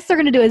they're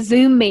going to do a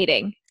Zoom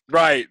meeting.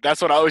 Right.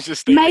 That's what I was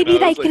just thinking. Maybe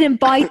they could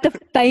invite the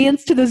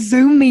fans to the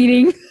Zoom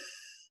meeting.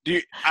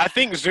 I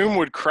think Zoom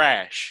would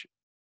crash.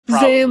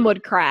 Probably. Zoom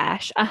would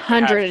crash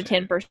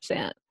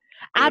 110%.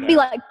 I'd be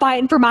like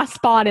fighting for my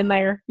spot in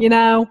there,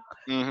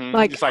 Mm-hmm.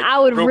 Like I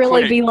would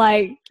really be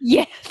like,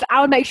 yes,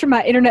 I would make sure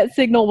my internet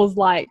signal was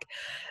like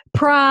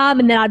prime,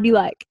 and then I'd be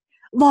like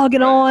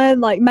logging on,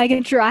 like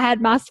making sure I had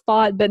my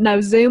spot. But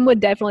no, Zoom would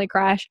definitely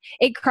crash.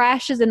 It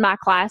crashes in my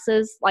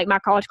classes, like my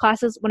college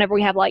classes, whenever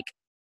we have like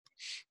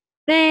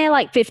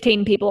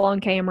 15 people on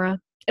camera.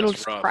 It'll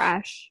just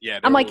crash. Yeah,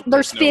 I'm like,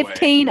 there's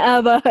 15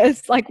 of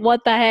us. Like,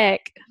 what the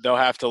heck? They'll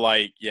have to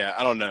I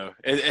don't know.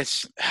 It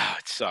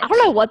sucks. I don't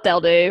know what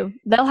they'll do.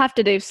 They'll have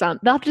to do something.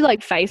 They'll have to do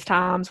like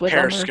FaceTimes with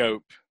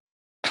Periscope.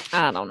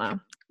 I don't know.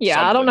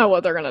 Yeah, I don't know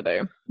what they're gonna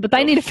do, but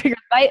they need to figure.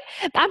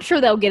 I'm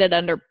sure they'll get it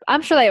under.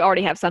 I'm sure they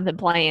already have something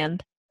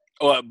planned.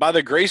 Well, by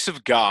the grace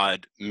of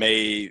God,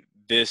 may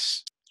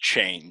this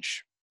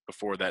change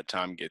before that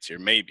time gets here.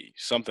 Maybe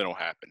something will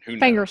happen. Who knows?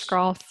 Fingers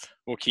crossed.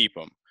 We'll keep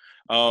them.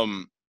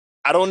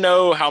 I don't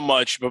know how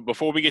much, but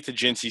before we get to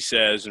Jincy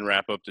Says and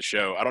wrap up the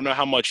show, I don't know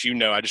how much you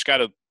know. I just got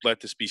to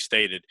let this be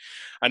stated.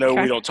 I know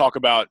we don't talk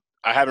about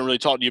 – I haven't really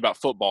talked to you about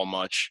football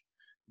much,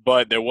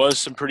 but there was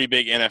some pretty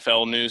big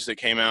NFL news that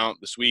came out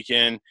this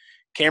weekend.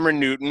 Cameron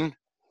Newton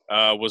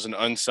was an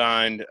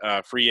unsigned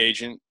free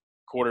agent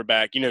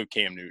quarterback. You know who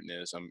Cam Newton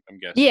is, I'm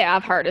guessing. Yeah,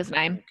 I've heard his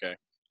name. Okay.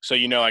 So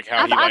you know, like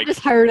how I've just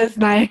heard his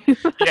name.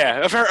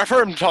 Yeah, I've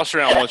heard him tossed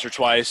around once or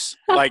twice.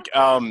 Like,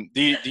 have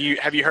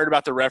you heard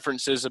about the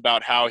references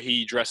about how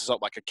he dresses up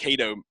like a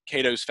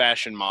Cato's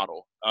fashion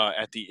model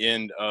at the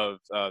end of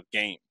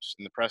games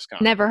in the press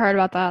conference? Never heard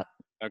about that.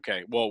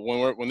 Okay, well,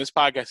 when this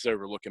podcast is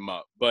over, look him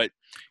up. But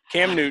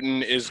Cam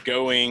Newton is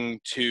going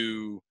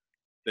to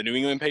the New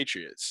England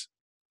Patriots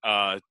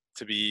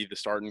to be the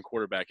starting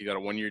quarterback. He got a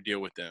 1-year deal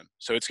with them,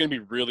 so it's going to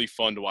be really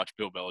fun to watch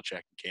Bill Belichick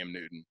and Cam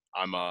Newton.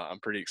 I'm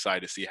pretty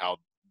excited to see how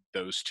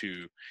those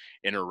two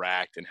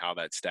interact and how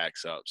that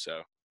stacks up.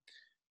 So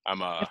I'm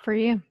good for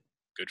you.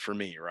 Good for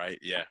me, right?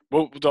 Yeah.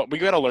 Well, we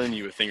got to learn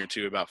you a thing or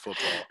two about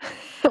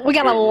football. We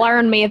got to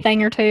learn me a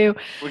thing or two.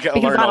 We got to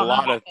learn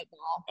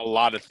a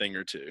lot of thing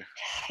or two.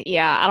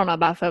 Yeah, I don't know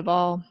about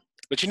football.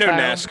 But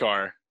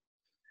NASCAR.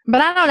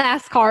 But I know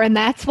NASCAR, and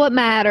that's what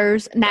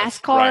matters.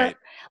 NASCAR. Right.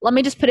 Let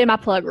me just put in my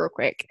plug real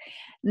quick.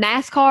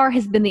 NASCAR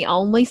has been the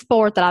only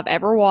sport that I've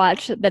ever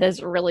watched that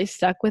has really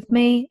stuck with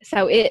me.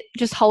 So it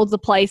just holds a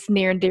place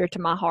near and dear to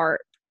my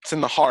heart. It's in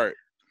the heart.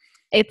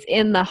 It's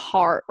in the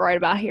heart right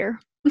about here.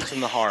 It's in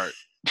the heart.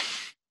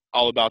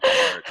 All about the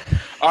heart.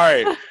 All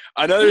right.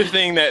 Another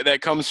thing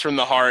that comes from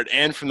the heart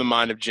and from the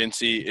mind of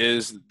Jincy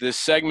is this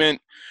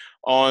segment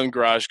on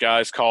Garage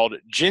Guys called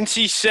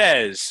Jincy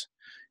Says.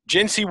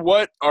 Jincy,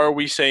 what are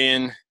we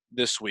saying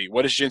this week?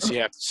 What does Jincy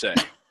have to say?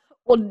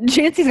 Well,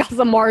 Jincy's got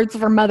some words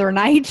for Mother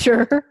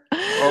Nature.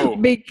 Oh,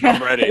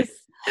 I'm ready.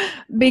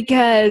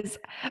 Because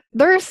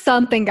there's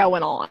something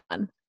going on.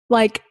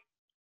 Like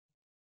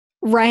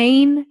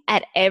rain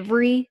at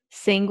every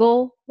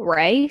single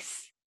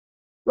race.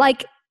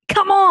 Like,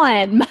 come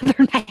on,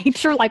 Mother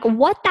Nature. Like,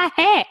 what the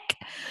heck?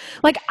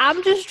 Like,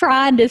 I'm just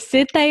trying to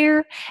sit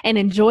there and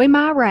enjoy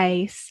my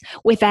race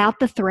without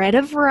the threat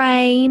of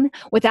rain,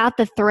 without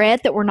the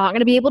threat that we're not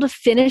going to be able to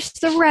finish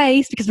the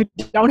race because we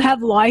don't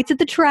have lights at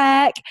the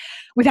track,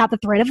 without the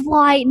threat of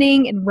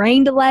lightning and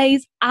rain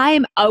delays. I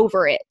am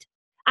over it.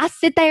 I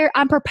sit there,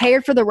 I'm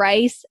prepared for the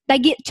race. They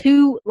get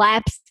 2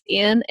 laps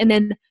in, and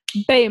then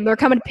boom, they're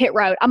coming to pit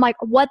road. I'm like,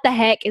 what the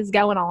heck is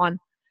going on?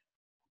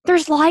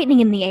 There's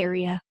lightning in the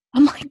area.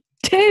 I'm like,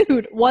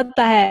 dude, what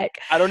the heck?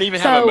 I don't even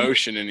have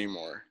emotion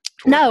anymore.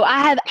 No,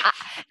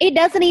 it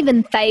doesn't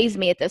even faze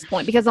me at this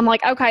point because I'm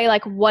like, okay,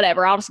 like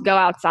whatever. I'll just go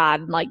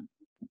outside and like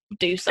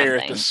do something.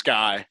 Stare at the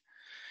sky.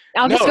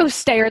 I'll just go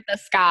stare at the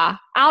sky.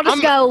 I'll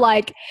just go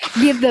like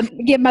give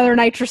Mother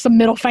Nature some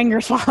middle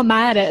fingers while I'm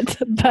at it.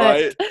 But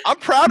right. I'm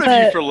proud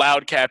of you for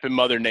loud capping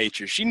Mother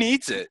Nature. She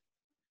needs it.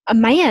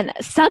 Man,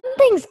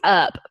 something's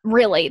up,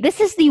 really.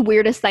 This is the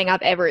weirdest thing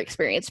I've ever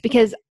experienced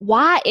because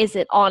why is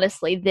it,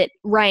 honestly, that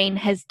rain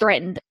has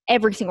threatened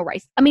every single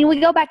race? I mean, we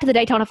go back to the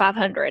Daytona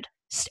 500.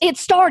 It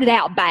started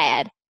out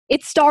bad.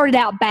 It started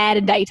out bad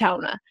in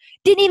Daytona.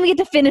 Didn't even get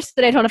to finish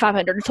the Daytona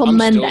 500 until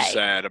Monday. I'm still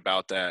sad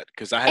about that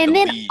because I had to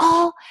leave.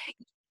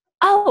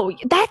 Oh,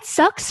 that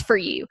sucks for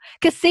you.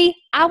 Because, see,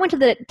 I went to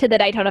the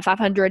Daytona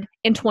 500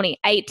 in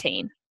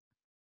 2018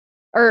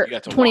 or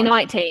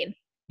 2019,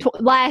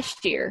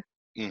 last year.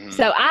 Mm-hmm.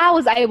 So I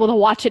was able to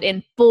watch it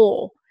in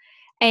full.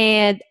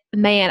 And,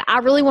 man, I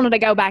really wanted to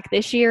go back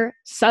this year.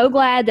 So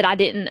glad that I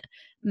didn't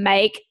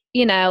make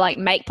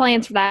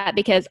plans for that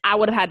because I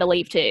would have had to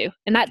leave too.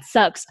 And that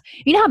sucks.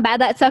 You know how bad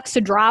that sucks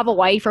to drive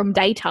away from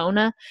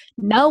Daytona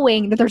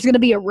knowing that there's going to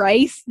be a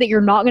race that you're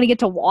not going to get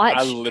to watch?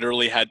 I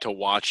literally had to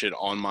watch it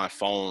on my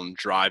phone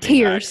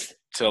driving back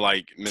to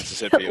like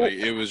Mississippi. Like,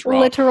 it was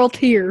rough. Literal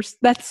tears.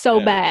 That's so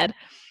bad.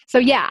 So,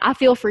 yeah, I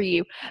feel for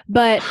you.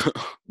 But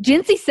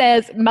Jency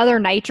says Mother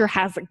Nature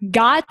has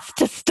got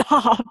to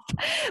stop.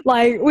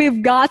 Like,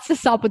 we've got to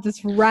stop with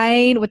this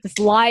rain, with this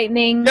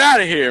lightning. Get out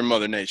of here,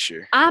 Mother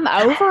Nature. I'm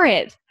over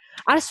it.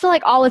 I just feel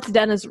like all it's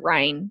done is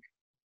rain.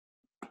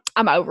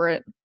 I'm over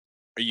it.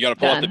 You got to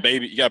pull out the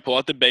baby. You got to pull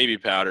out the baby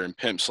powder and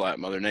pimp slap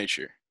Mother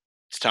Nature.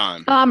 It's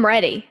time. Oh, I'm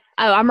ready.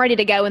 I'm ready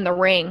to go in the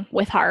ring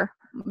with her.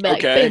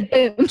 Okay,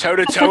 boom, boom. Toe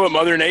to toe with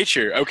Mother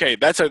Nature. Okay,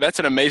 that's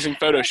an amazing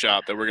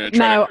Photoshop that we're gonna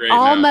try to create.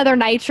 All now. Mother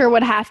Nature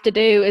would have to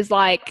do is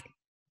like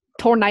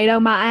tornado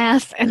my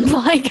ass, and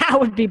like I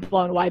would be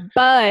blown away.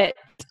 But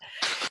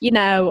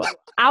I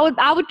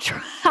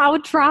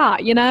would try.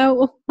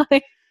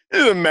 Like.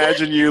 Just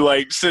imagine you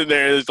like sitting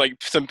there. There's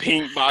like some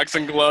pink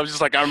boxing gloves,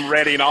 just like I'm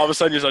ready, and all of a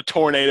sudden, just a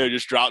tornado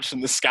just drops from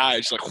the sky.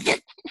 It's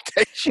like,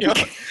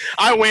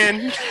 I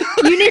win.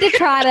 You need to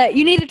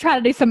try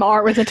to do some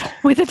art with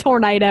a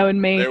tornado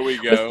and me. There we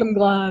go. With some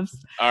gloves.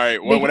 All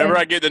right. Well, whenever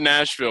I get to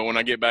Nashville, when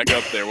I get back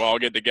up there, we'll all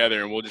get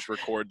together and we'll just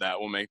record that.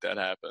 We'll make that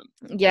happen.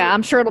 Yeah,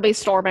 I'm sure it'll be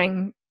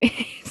storming,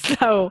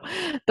 so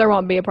there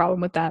won't be a problem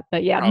with that.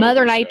 But yeah, probably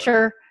Mother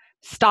Nature,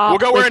 stop.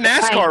 We'll go where a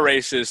NASCAR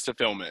race is to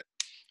film it.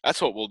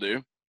 That's what we'll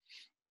do.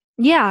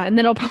 Yeah, and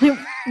then it'll probably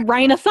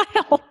rain us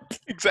out.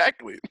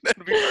 Exactly.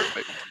 That'd be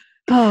perfect.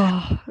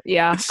 Oh,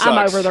 yeah. I'm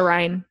over the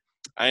rain.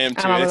 I am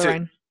too. I'm over the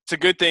rain. It's a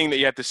good thing that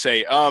you have to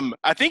say.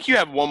 I think you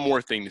have one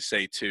more thing to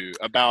say, too,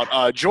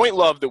 about joint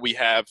love that we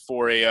have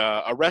for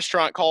a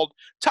restaurant called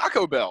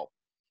Taco Bell.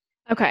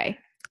 Okay.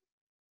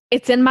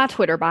 It's in my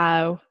Twitter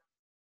bio.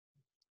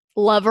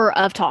 Lover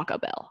of Taco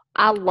Bell.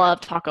 I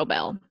love Taco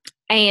Bell.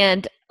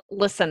 And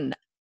listen,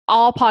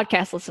 all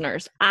podcast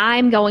listeners,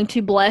 I'm going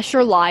to bless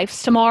your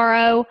lives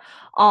tomorrow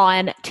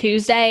on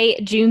Tuesday,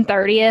 June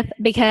 30th,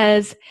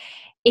 because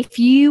if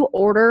you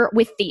order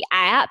with the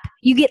app,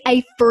 you get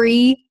a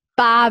free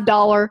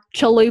 $5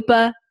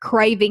 Chalupa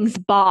Cravings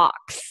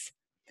box.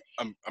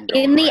 I'm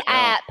in the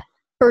app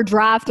for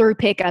drive-through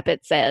pickup.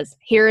 It says,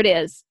 here it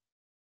is,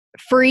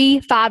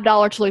 free $5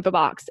 Chalupa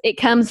box. It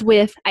comes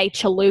with a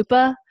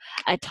chalupa,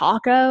 a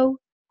taco,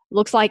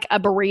 looks like a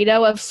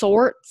burrito of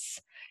sorts.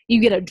 You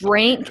get a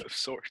drink of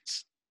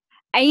sorts,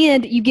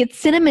 and you get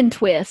cinnamon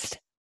twist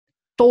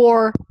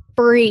for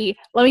free.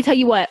 Let me tell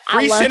you what,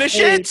 free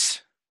Cinna-Shits.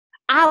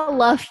 I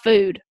love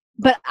food,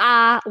 but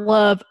I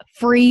love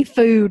free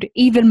food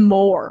even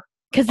more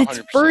because it's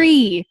 100%.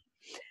 Free.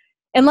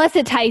 Unless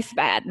it tastes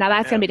bad. Now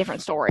that's going to be a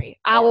different story.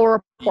 I will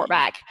report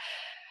back.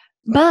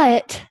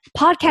 But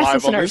podcast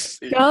listeners,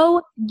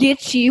 go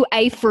get you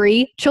a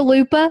free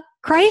Chalupa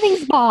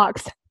Cravings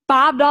box.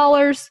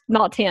 $5,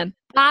 not $10.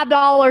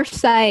 $5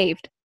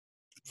 saved.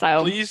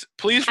 So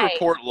please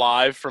report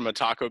live from a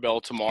Taco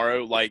Bell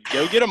tomorrow. Like,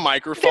 go get a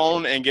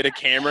microphone and get a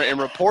camera and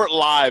report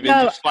live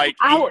and just like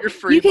eat your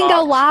free. You can box.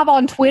 go live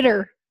on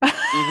Twitter.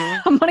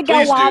 Mm-hmm. I'm gonna go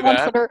live on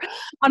Twitter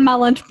on my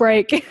lunch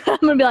break. I'm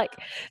gonna be like,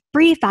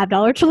 free $5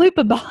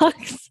 Chalupa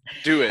box.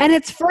 Do it, and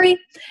it's free.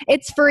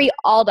 It's free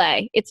all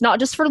day. It's not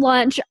just for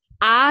lunch.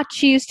 I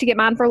choose to get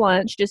mine for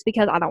lunch just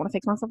because I don't want to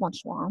fix myself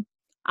lunch tomorrow.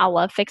 I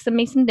love fixing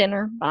me some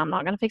dinner, but I'm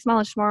not gonna fix my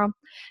lunch tomorrow.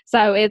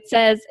 So it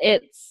says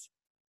it's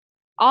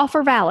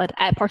offer valid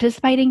at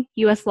participating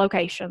U.S.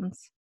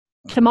 locations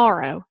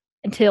tomorrow,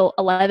 until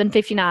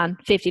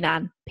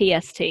 11:59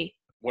 PST.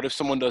 What if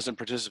someone doesn't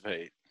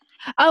participate?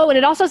 Oh, and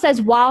it also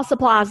says while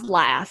supplies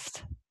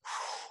last.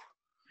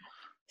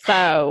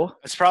 So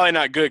it's probably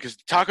not good because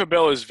Taco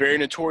Bell is very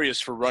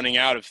notorious for running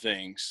out of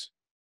things.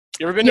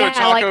 You ever been to a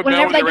Taco like Bell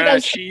whenever when they they ran do out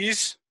of those,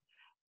 cheese?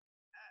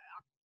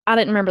 I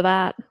didn't remember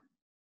that.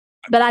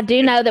 But I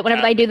do know that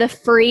whenever they do the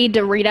free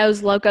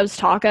Doritos Locos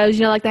Tacos,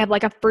 like they have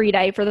like a free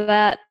day for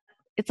that.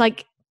 It's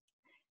like,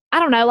 I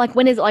don't know, like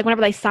when is it, like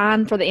whenever they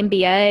sign for the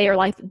NBA or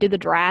like do the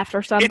draft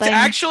or something? It's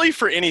actually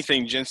for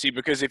anything, Jinsey,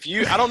 because I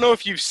don't know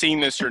if you've seen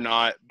this or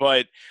not,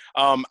 but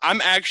I'm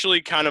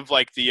actually kind of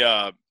like the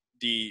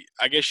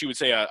I guess you would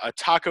say a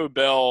Taco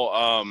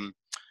Bell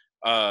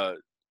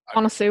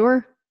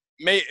connoisseur.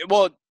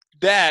 Well,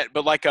 that,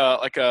 but like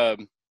a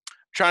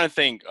trying to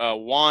think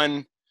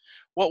Juan.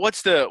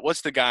 What's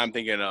the guy I'm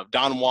thinking of?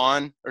 Don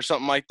Juan or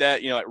something like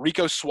that. Like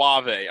Rico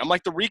Suave. I'm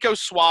like the Rico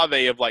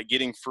Suave of like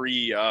getting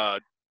free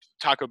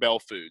Taco Bell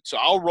food. So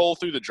I'll roll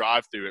through the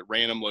drive-through at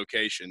random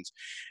locations.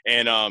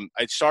 And I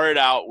started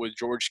out with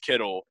George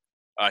Kittle.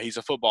 He's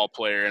a football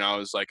player, and I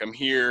was like, I'm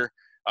here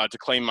to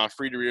claim my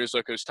free Doritos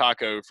Locos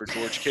Taco for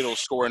George Kittle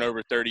scoring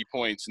over 30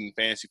 points in the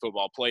fantasy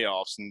football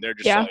playoffs. And they're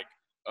just like,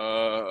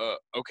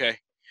 okay.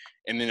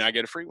 And then I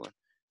get a free one.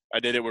 I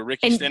did it with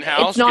Ricky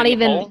Stenhouse. It's not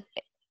even –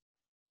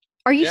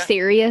 are you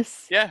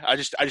serious? Yeah, I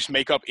just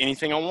make up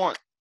anything I want.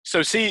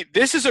 So see,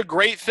 this is a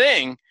great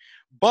thing,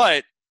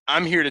 but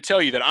I'm here to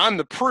tell you that I'm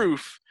the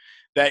proof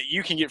that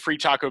you can get free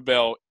Taco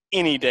Bell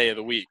any day of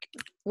the week.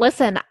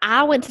 Listen,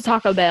 I went to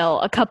Taco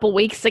Bell a couple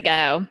weeks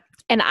ago,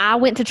 and I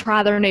went to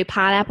try their new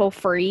pineapple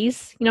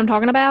freeze. You know what I'm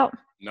talking about?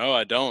 No,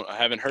 I don't. I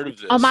haven't heard of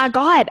this. Oh, my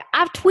God.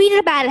 I've tweeted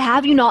about it. How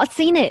have you not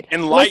seen it?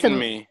 Enlighten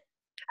me.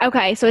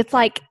 Okay, so it's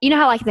like, you know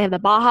how like they have the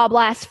Baja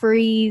Blast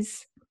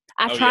freeze?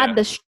 I tried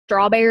the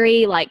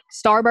strawberry, like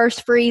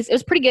Starburst freeze. It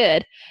was pretty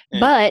good. Yeah.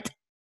 But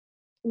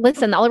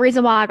listen, the only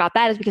reason why I got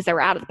that is because they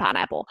were out of the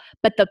pineapple.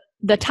 But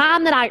the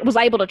time that I was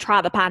able to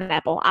try the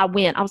pineapple, I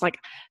was like,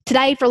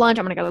 today for lunch,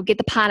 I'm going to go get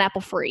the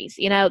pineapple freeze.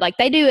 Like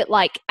they do it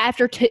like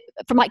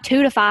from like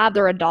 2 to 5,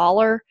 they're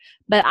 $1.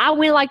 But I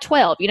went like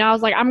 12. I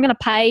was like, I'm going to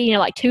pay,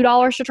 like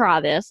 $2 to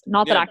try this.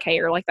 Not that I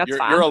care. Like that's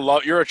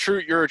fine. You're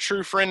a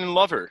true friend and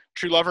lover.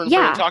 True lover and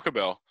friend of Taco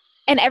Bell.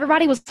 And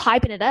everybody was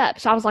hyping it up.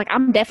 So I was like,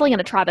 I'm definitely going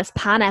to try this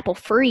pineapple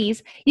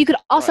freeze. You could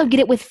also get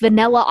it with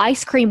vanilla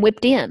ice cream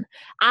whipped in.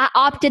 I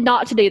opted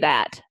not to do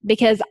that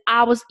because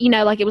I was,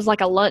 like it was like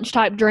a lunch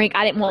type drink.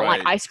 I didn't want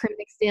like ice cream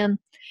mixed in.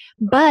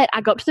 But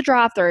I go up to the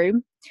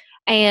drive-thru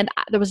and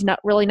there was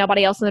really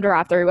nobody else in the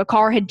drive-thru. A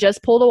car had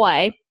just pulled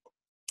away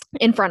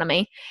in front of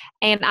me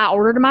and I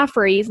ordered my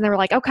freeze and they were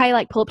like, okay,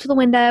 like pull up to the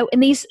window.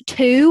 And these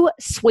 2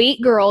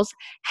 sweet girls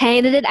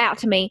handed it out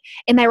to me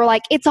and they were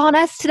like, it's on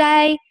us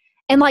today.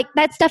 And, like,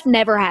 that stuff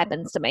never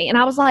happens to me. And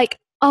I was like,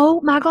 oh,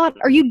 my God,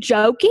 are you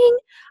joking?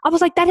 I was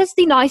like, that is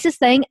the nicest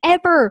thing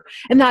ever.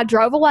 And then I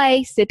drove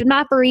away, sipping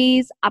my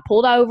freeze. I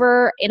pulled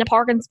over in a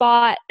parking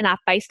spot, and I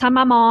FaceTimed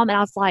my mom. And I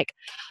was like,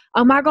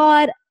 oh, my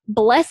God,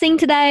 blessing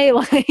today.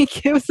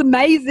 Like, it was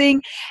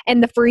amazing.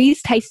 And the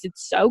freeze tasted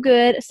so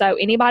good. So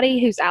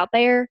anybody who's out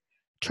there,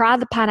 try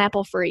the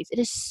pineapple freeze. It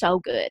is so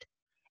good.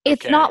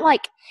 It's not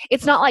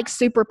like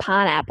super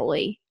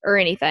pineapple-y or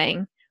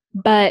anything,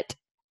 but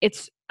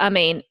it's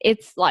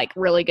like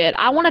really good.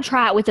 I want to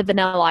try it with the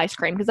vanilla ice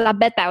cream because I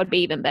bet that would be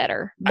even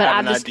better. But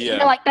I just feel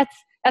like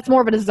that's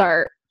more of a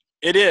dessert.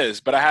 It is,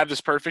 but I have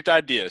this perfect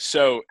idea.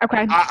 So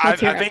okay,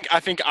 I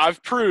think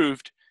I've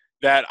proved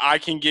that I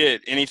can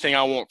get anything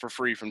I want for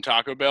free from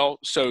Taco Bell.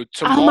 So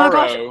tomorrow, oh my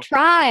gosh,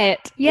 try it.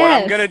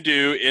 Yes. What I'm gonna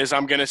do is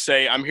I'm gonna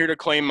say I'm here to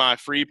claim my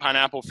free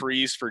pineapple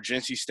freeze for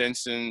Jinsey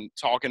Stinson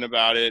talking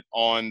about it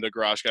on the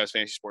Garage Guys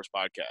Fantasy Sports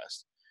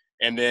Podcast,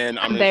 and then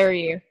I'm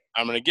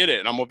going to get it,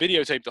 and I'm going to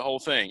videotape the whole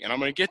thing, and I'm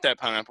going to get that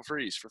pineapple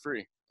freeze for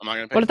free. I'm not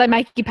going to pay What if they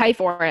make you pay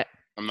for it?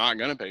 I'm not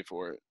going to pay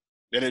for it.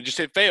 Then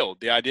it failed.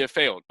 The idea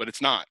failed, but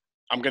it's not.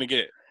 I'm going to get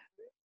it.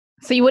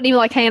 So you wouldn't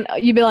even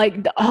you'd be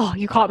like, oh,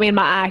 you caught me in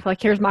my act.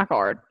 Like, here's my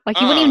card. Like,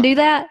 you wouldn't even do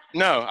that?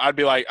 No, I'd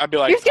be like,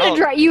 you're just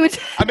going to you would.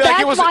 I'd be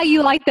that's why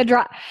you like the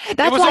drive.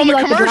 That's why you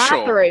like the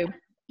drive-through.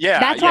 Yeah.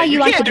 That's why you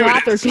like the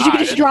drive-through because you can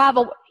just drive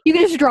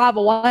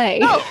away.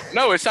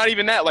 No, it's not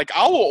even that. Like,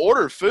 I will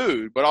order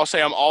food, but I'll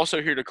say I'm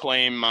also here to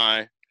claim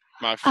my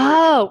food.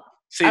 Oh,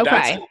 see,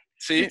 okay.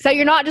 So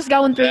you're not just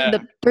going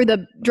through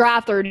the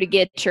drive-through to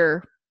get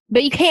your,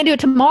 but you can't do it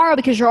tomorrow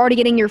because you're already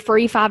getting your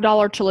free $5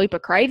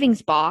 Chalupa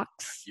Cravings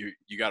box.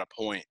 You got a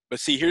point. But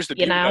see, here's the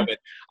beauty of it.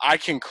 I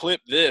can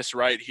clip this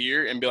right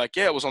here and be like,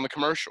 yeah, it was on the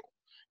commercial.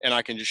 And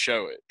I can just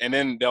show it. And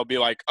then they'll be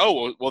like,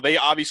 oh, well, they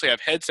obviously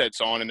have headsets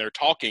on and they're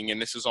talking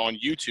and this is on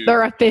YouTube.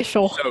 They're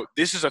official. So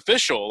this is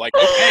official. Like,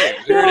 okay,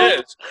 here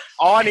it is.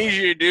 All I need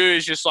you to do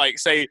is just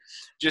say,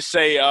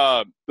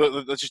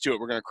 let's just do it.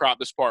 We're going to crop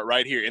this part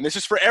right here. And this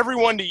is for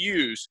everyone to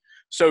use.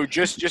 So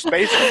just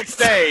basically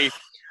say,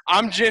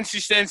 I'm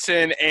Jinsey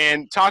Stinson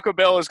and Taco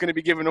Bell is going to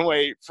be giving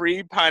away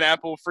free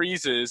pineapple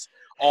freezes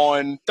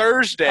on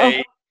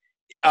Thursday.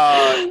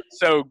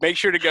 So make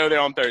sure to go there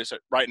on Thursday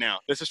right now.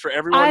 This is for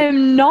everyone.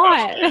 I'm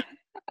not.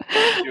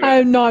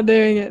 I'm not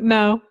doing it.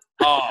 No.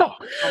 Oh,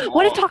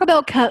 What if Taco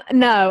Bell?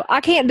 No, I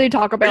can't do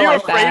Taco Bell. Are you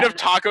like afraid that. of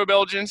Taco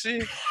Bell,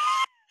 Jinsey?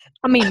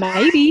 I mean,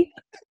 maybe.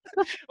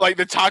 Like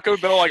the Taco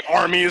Bell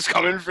army is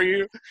coming for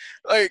you.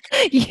 Like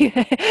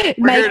Yeah.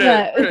 we're here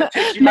to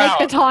take you make out.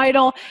 the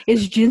title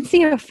is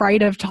Jinsey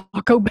afraid of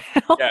Taco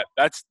Bell? Yeah,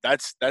 that's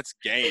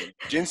game.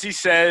 Jinsey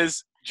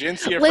says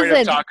Jinsey afraid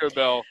of Taco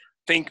Bell.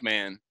 Think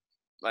man.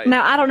 Like,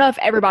 now I don't know if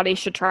everybody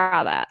should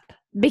try that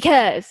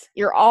because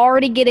you're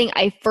already getting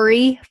a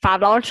free $5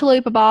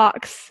 chalupa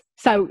box.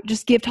 So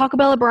just give Taco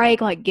Bell a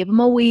break, like give them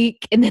a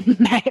week, and then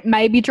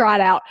maybe try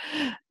it out.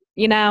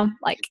 You know,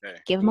 like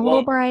give them a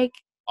little break.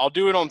 I'll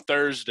do it on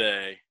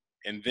Thursday,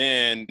 and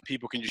then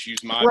people can just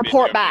use my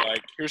report video back.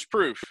 Like, here's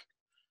proof.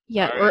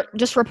 Yeah, right.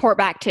 Just report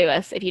back to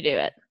us if you do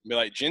it. Be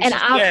like, Jinsey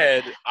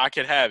said I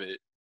could have it.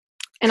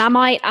 And I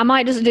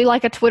might just do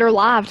like a Twitter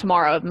live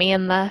tomorrow of me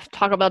in the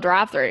Taco Bell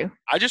drive-thru.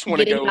 I just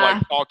want to go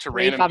like talk to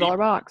random $5 people.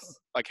 box.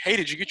 Like, hey,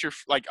 did you get your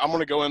like? I'm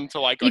gonna go into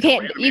like a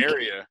random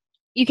area.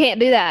 You can't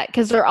do that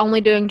because they're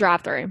only doing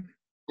drive-thru.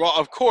 Well,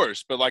 of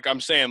course, but like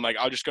I'm saying, like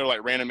I'll just go to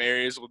like random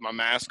areas with my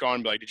mask on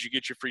and be like, did you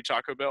get your free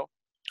Taco Bell?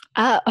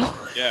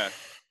 Oh. Yeah.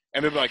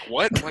 And they'll be like,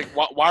 what? Like,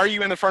 why are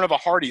you in the front of a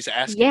Hardee's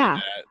asking me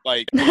that?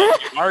 Like,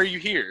 why are you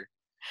here?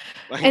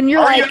 Like, and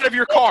you're like, out of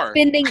your car?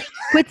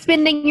 Quit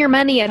spending your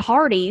money at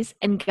Hardee's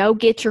and go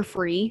get your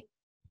free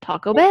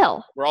Taco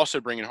Bell. We're also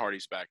bringing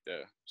Hardee's back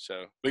though,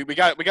 so we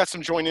got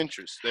some joint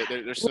interests.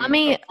 There's some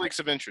conflicts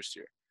of interest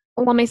here.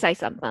 Let me say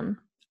something.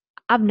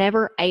 I've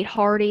never ate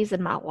Hardee's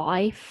in my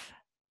life.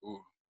 Ooh.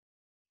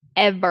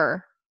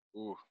 Ever.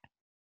 Ooh.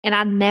 And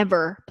I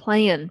never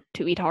plan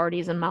to eat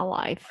Hardee's in my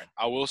life.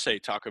 I will say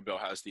Taco Bell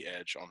has the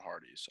edge on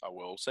Hardee's. I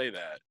will say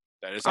that.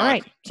 That is all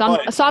right. So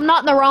I'm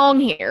not in the wrong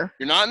here.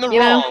 You're not in the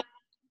wrong,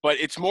 but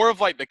it's more of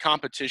like the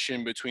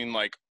competition between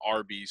like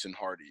Arby's and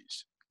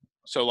Hardee's.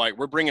 So like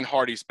we're bringing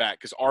Hardee's back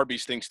because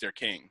Arby's thinks they're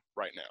king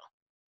right now.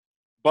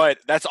 But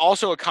that's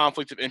also a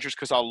conflict of interest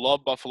because I love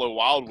Buffalo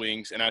Wild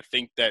Wings, and I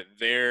think that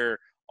their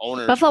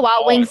owners. Buffalo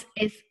Wild Wings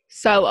is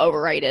so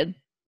overrated.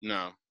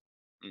 No.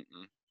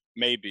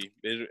 Maybe.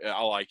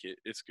 I like it.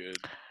 It's good.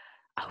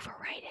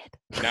 Overrated.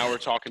 Now we're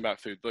talking about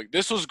food. Look,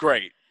 this was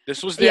great.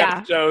 This was the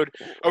episode.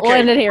 Okay. We'll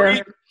end it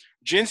here.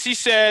 Jinsey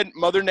said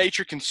Mother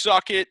Nature can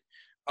suck it.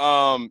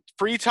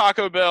 Free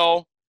Taco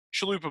Bell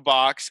chalupa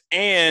box,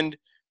 and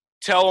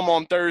tell them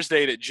on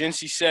Thursday that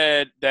Jinsey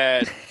said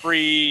that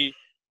free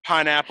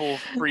pineapple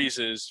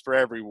freezes for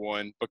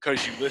everyone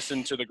because you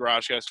listen to the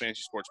Garage Guys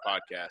Fantasy Sports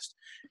Podcast.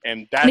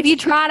 And if you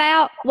try it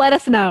out, let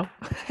us know.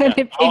 And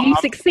if you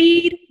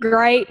succeed,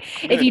 great.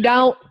 If you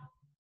don't,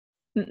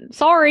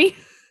 sorry.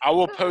 I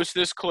will post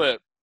this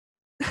clip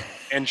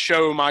and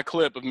show my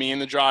clip of me in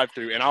the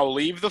drive-thru, and I'll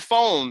leave the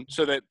phone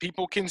so that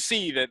people can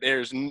see that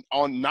there's not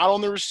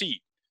on the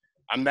receipt.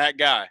 I'm that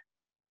guy.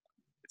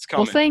 It's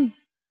coming. We'll see.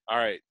 All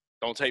right.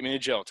 Don't take me to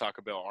jail,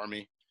 Taco Bell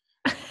Army.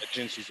 That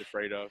Jinsey's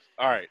afraid of.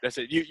 All right. That's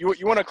it. You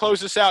want to close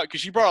this out?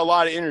 Because you brought a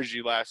lot of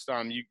energy last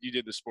time you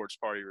did the sports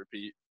party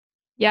repeat.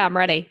 Yeah, I'm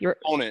ready. You're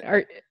on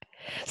it.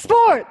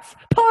 Sports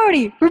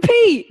party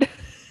repeat.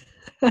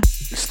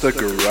 It's the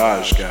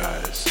Garage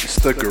Guys. It's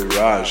the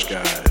Garage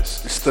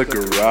Guys. It's the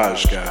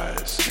Garage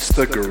Guys. It's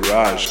the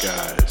Garage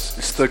Guys.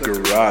 It's the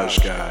Garage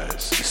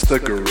Guys. It's the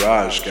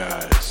Garage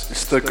Guys.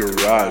 It's the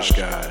Garage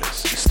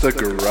Guys. It's the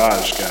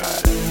Garage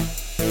Guys.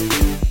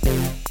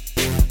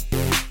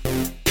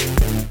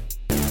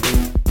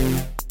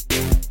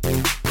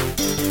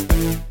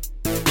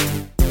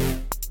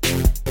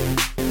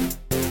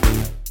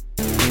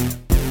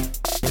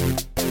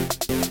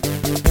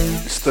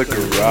 It's the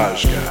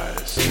Garage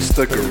Guys. It's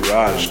the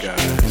Garage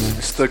Guys.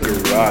 It's the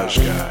Garage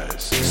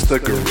Guys. It's the Garage Guys. It's the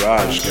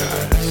Garage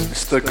Guys.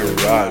 It's the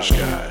Garage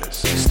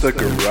Guys. It's the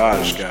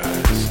Garage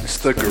Guys. It's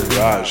the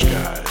Garage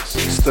Guys.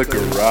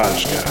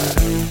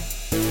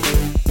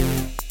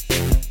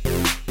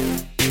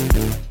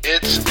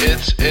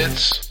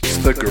 It's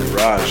the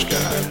Garage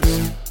Guys.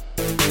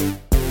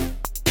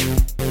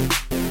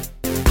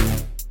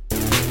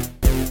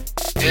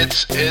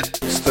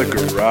 It's the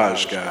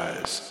Garage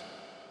Guys.